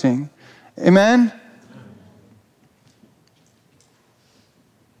challenging. Amen?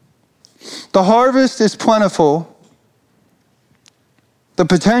 The harvest is plentiful. The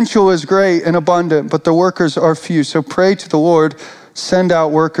potential is great and abundant, but the workers are few. So pray to the Lord, send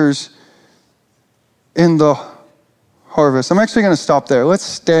out workers in the harvest. I'm actually going to stop there. Let's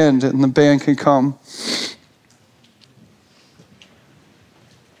stand and the band can come.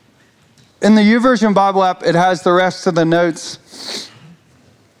 In the YouVersion Bible app, it has the rest of the notes.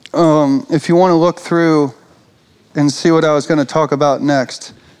 If you want to look through and see what I was going to talk about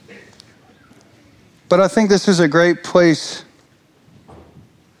next. But I think this is a great place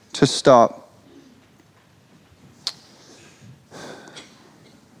to stop.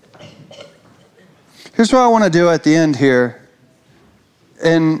 Here's what I want to do at the end here.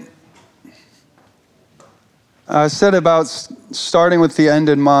 And I said about starting with the end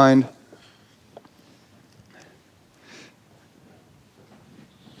in mind.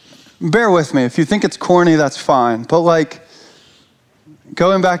 Bear with me. If you think it's corny, that's fine. But like,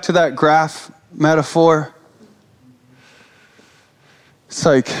 going back to that graph metaphor, it's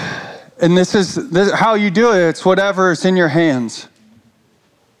like, and this is how you do it. It's whatever's in your hands.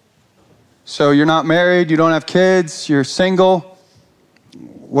 So you're not married, you don't have kids, you're single.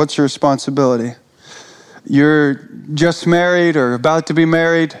 What's your responsibility? You're just married or about to be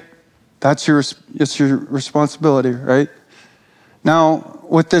married. It's your responsibility, right? Now,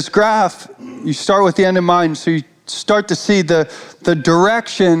 with this graph, you start with the end in mind, so you start to see the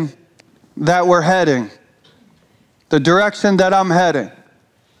direction that we're heading, the direction that I'm heading.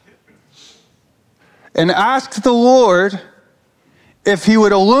 And ask the Lord if he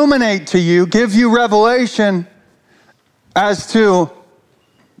would illuminate to you, give you revelation as to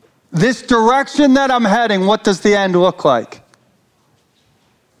this direction that I'm heading, what does the end look like?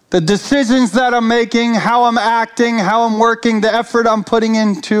 The decisions that I'm making, how I'm acting, how I'm working, the effort I'm putting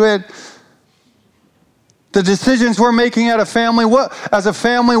into it. The decisions we're making as a family,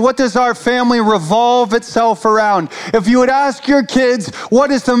 what does our family revolve itself around? If you would ask your kids,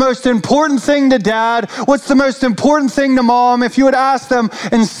 what is the most important thing to dad? What's the most important thing to mom? If you would ask them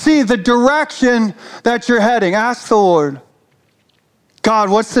and see the direction that you're heading, ask the Lord. God,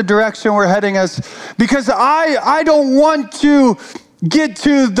 what's the direction we're heading as? Because I don't want to get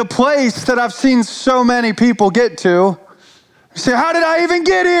to the place that I've seen so many people get to. You say, how did I even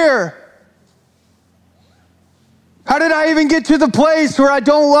get here? How did I even get to the place where I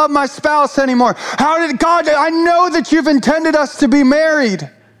don't love my spouse anymore? God, I know that you've intended us to be married.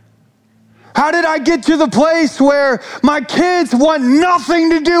 How did I get to the place where my kids want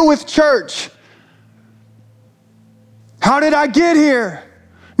nothing to do with church? How did I get here?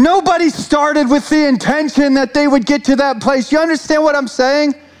 Nobody started with the intention that they would get to that place. You understand what I'm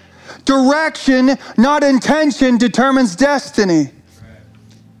saying? Direction, not intention, determines destiny.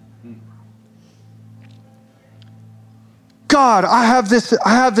 God, I have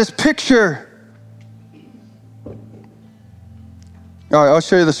this picture. All right, I'll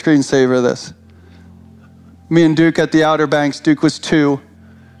show you the screensaver of this. Me and Duke at the Outer Banks. Duke was 2.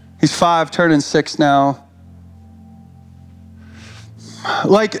 He's 5, turning 6 now.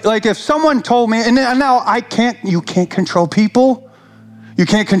 Like if someone told me, and now you can't control people. You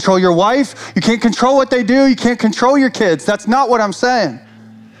can't control your wife. You can't control what they do. You can't control your kids. That's not what I'm saying.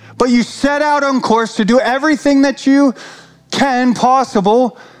 But you set out on course to do everything that you can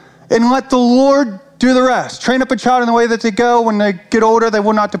possible and let the Lord do the rest. Train up a child in the way that they go. When they get older, they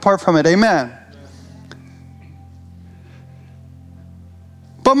will not depart from it. Amen.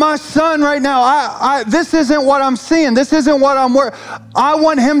 But my son right now, this isn't what I'm seeing. This isn't what I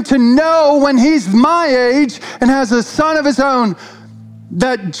want him to know when he's my age and has a son of his own,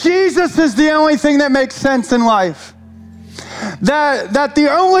 that Jesus is the only thing that makes sense in life. That the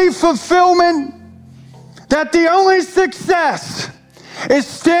only fulfillment, that the only success is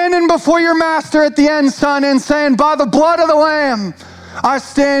standing before your master at the end, son, and saying, by the blood of the Lamb, I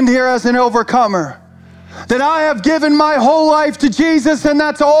stand here as an overcomer. That I have given my whole life to Jesus, and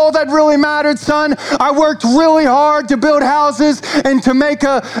that's all that really mattered, son. I worked really hard to build houses and to make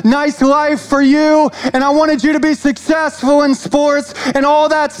a nice life for you, and I wanted you to be successful in sports and all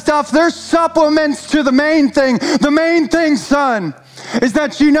that stuff. There's supplements to the main thing. The main thing, son, is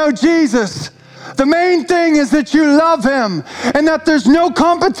that you know Jesus. The main thing is that you love him and that there's no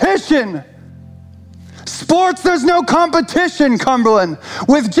competition. Sports, there's no competition, Cumberland.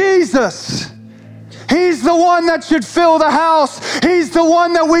 With Jesus, He's the one that should fill the house. He's the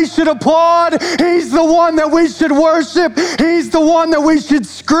one that we should applaud. He's the one that we should worship. He's the one that we should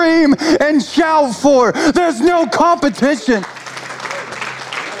scream and shout for. There's no competition.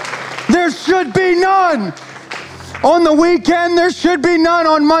 There should be none. On the weekend, there should be none.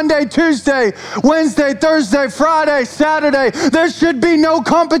 On Monday, Tuesday, Wednesday, Thursday, Friday, Saturday. There should be no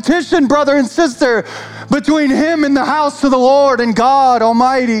competition, brother and sister, between him and the house of the Lord and God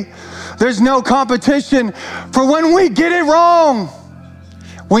Almighty. There's no competition. For when we get it wrong,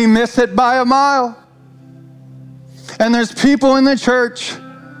 we miss it by a mile. And there's people in the church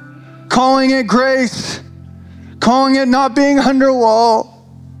calling it grace, calling it not being under law,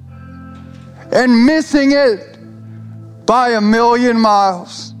 and missing it by a million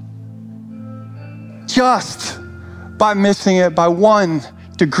miles, just by missing it by 1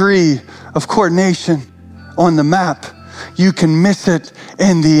 degree of coordination on the map. You can miss it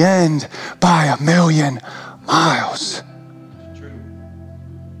in the end by a million miles.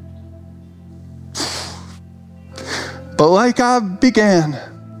 But like I began,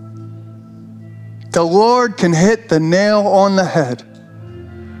 the Lord can hit the nail on the head.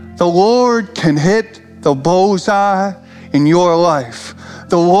 The Lord can hit the bullseye in your life.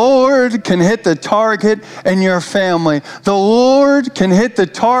 The Lord can hit the target in your family. The Lord can hit the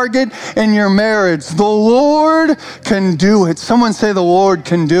target in your marriage. The Lord can do it. Someone say the Lord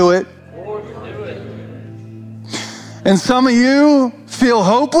can do it. Lord can do it. And some of you feel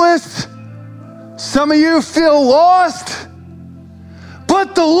hopeless. Some of you feel lost.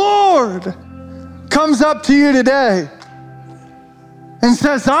 But the Lord comes up to you today and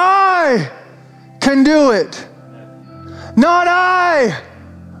says, I can do it. Not I,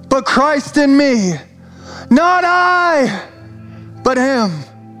 but Christ in me. Not I, but him.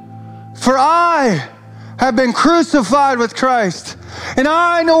 For I have been crucified with Christ, and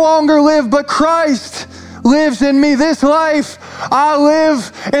I no longer live, but Christ lives in me. This life I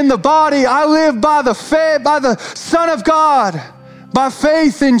live in the body. I live by the faith, by the Son of God, by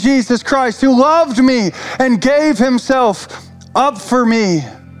faith in Jesus Christ, who loved me and gave himself up for me.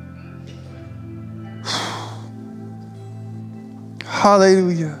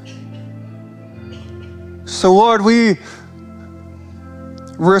 Hallelujah. So Lord, we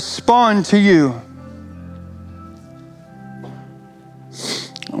respond to you.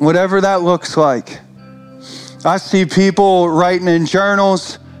 Whatever that looks like. I see people writing in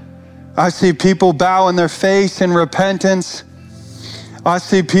journals. I see people bowing their face in repentance. I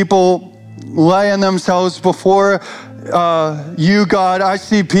see people laying themselves before you, God. I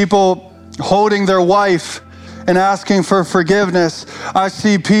see people holding their wife and asking for forgiveness. I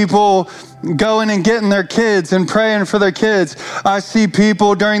see people going and getting their kids and praying for their kids. I see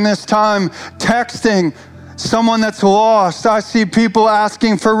people during this time texting someone that's lost. I see people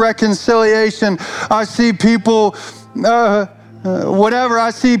asking for reconciliation. I see people, whatever. I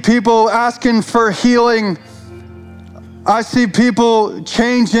see people asking for healing. I see people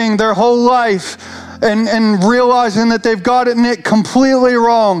changing their whole life and realizing that they've gotten it completely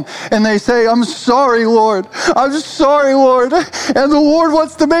wrong. And they say, I'm sorry, Lord. I'm sorry, Lord. And the Lord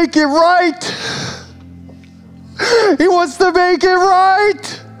wants to make it right. He wants to make it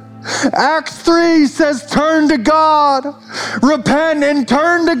right. Acts 3 says, turn to God, repent and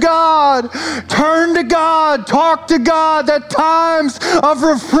turn to God, talk to God, that times of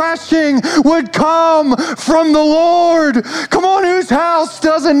refreshing would come from the Lord. Come on, whose house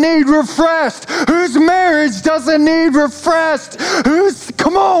doesn't need refreshed? Whose marriage doesn't need refreshed?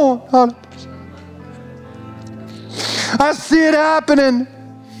 Come on. I see it happening.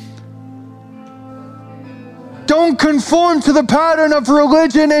 Don't conform to the pattern of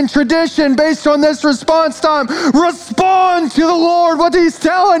religion and tradition based on this response time. Respond to the Lord, what he's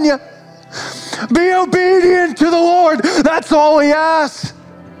telling you. Be obedient to the Lord. That's all he asks.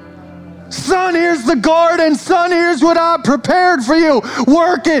 Son, here's the garden. Son, here's what I prepared for you.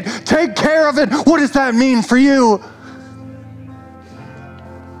 Work it. Take care of it. What does that mean for you?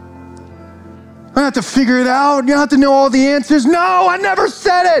 I don't have to figure it out. You don't have to know all the answers. No, I never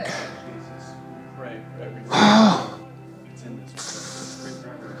said it. I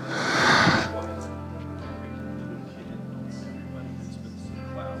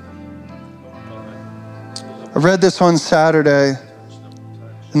read this on Saturday,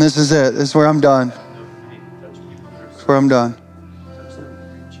 and this is it. This is where I'm done. This is where I'm done.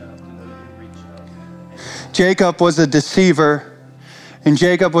 Jacob was a deceiver, and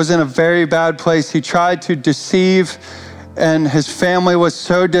Jacob was in a very bad place. He tried to deceive, and his family was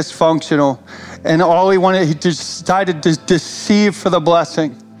so dysfunctional. And all he decided to deceive for the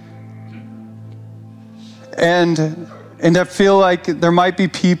blessing. And I feel like there might be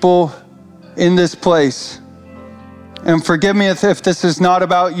people in this place. And forgive me if this is not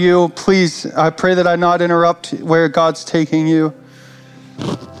about you. Please, I pray that I not interrupt where God's taking you.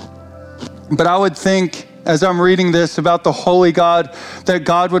 But I would think, as I'm reading this about the holy God, that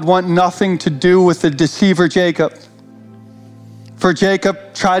God would want nothing to do with the deceiver Jacob. For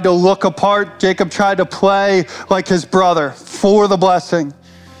Jacob tried to look apart. Jacob tried to play like his brother for the blessing.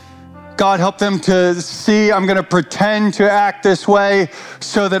 God helped them to see, I'm going to pretend to act this way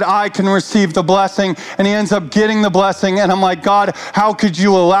so that I can receive the blessing. And he ends up getting the blessing. And I'm like, God, how could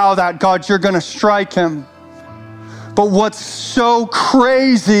you allow that? God, you're going to strike him. But what's so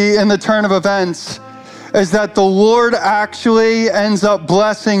crazy in the turn of events is that the Lord actually ends up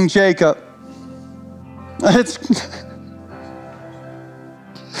blessing Jacob.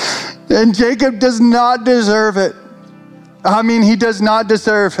 And Jacob does not deserve it. I mean, he does not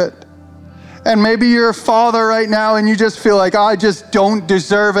deserve it. And maybe you're a father right now and you just feel like, I just don't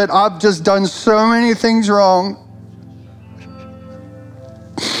deserve it. I've just done so many things wrong.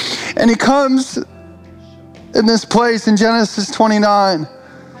 And he comes in this place in Genesis 29.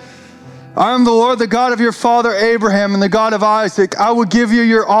 I am the Lord, the God of your father Abraham and the God of Isaac. I will give you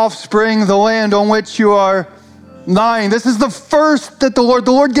your offspring, the land on which you are lying. This is the first that the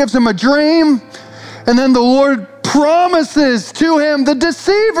Lord gives him a dream. And then the Lord promises to him, the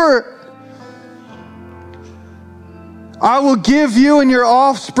deceiver, I will give you and your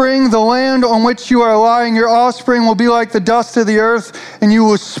offspring the land on which you are lying. Your offspring will be like the dust of the earth, and you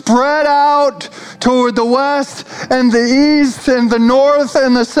will spread out toward the west and the east and the north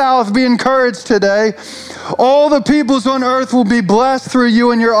and the south. Be encouraged today. All the peoples on earth will be blessed through you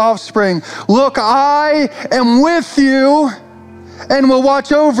and your offspring. Look, I am with you and will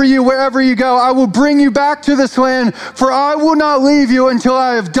watch over you wherever you go. I will bring you back to this land, for I will not leave you until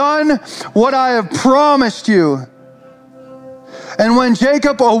I have done what I have promised you. And when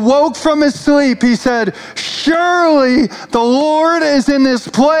Jacob awoke from his sleep, he said, surely the Lord is in this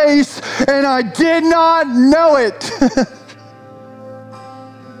place, and I did not know it.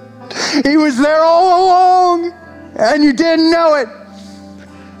 He was there all along, and you didn't know it.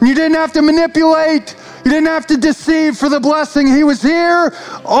 You didn't have to manipulate. You didn't have to deceive for the blessing. He was here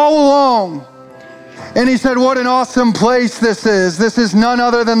all along. And he said, what an awesome place this is. This is none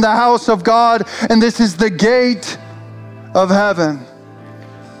other than the house of God, and this is the gate of heaven.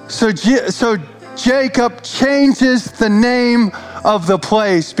 So Jacob changes the name of the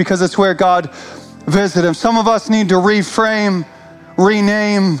place because it's where God visited him. Some of us need to reframe,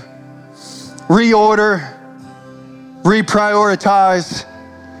 rename, reorder, reprioritize,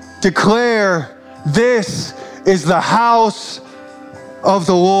 declare, this is the house of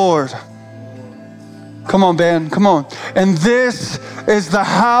the Lord. Come on, band, come on. And this is the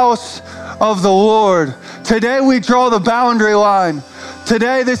house of the Lord. Today we draw the boundary line.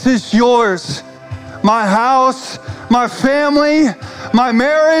 Today this is yours. My house, my family, my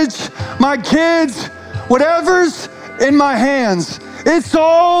marriage, my kids, whatever's in my hands, it's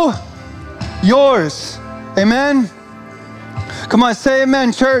all yours. Amen? Come on, say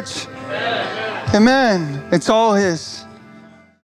amen, church. Amen. Amen. It's all his.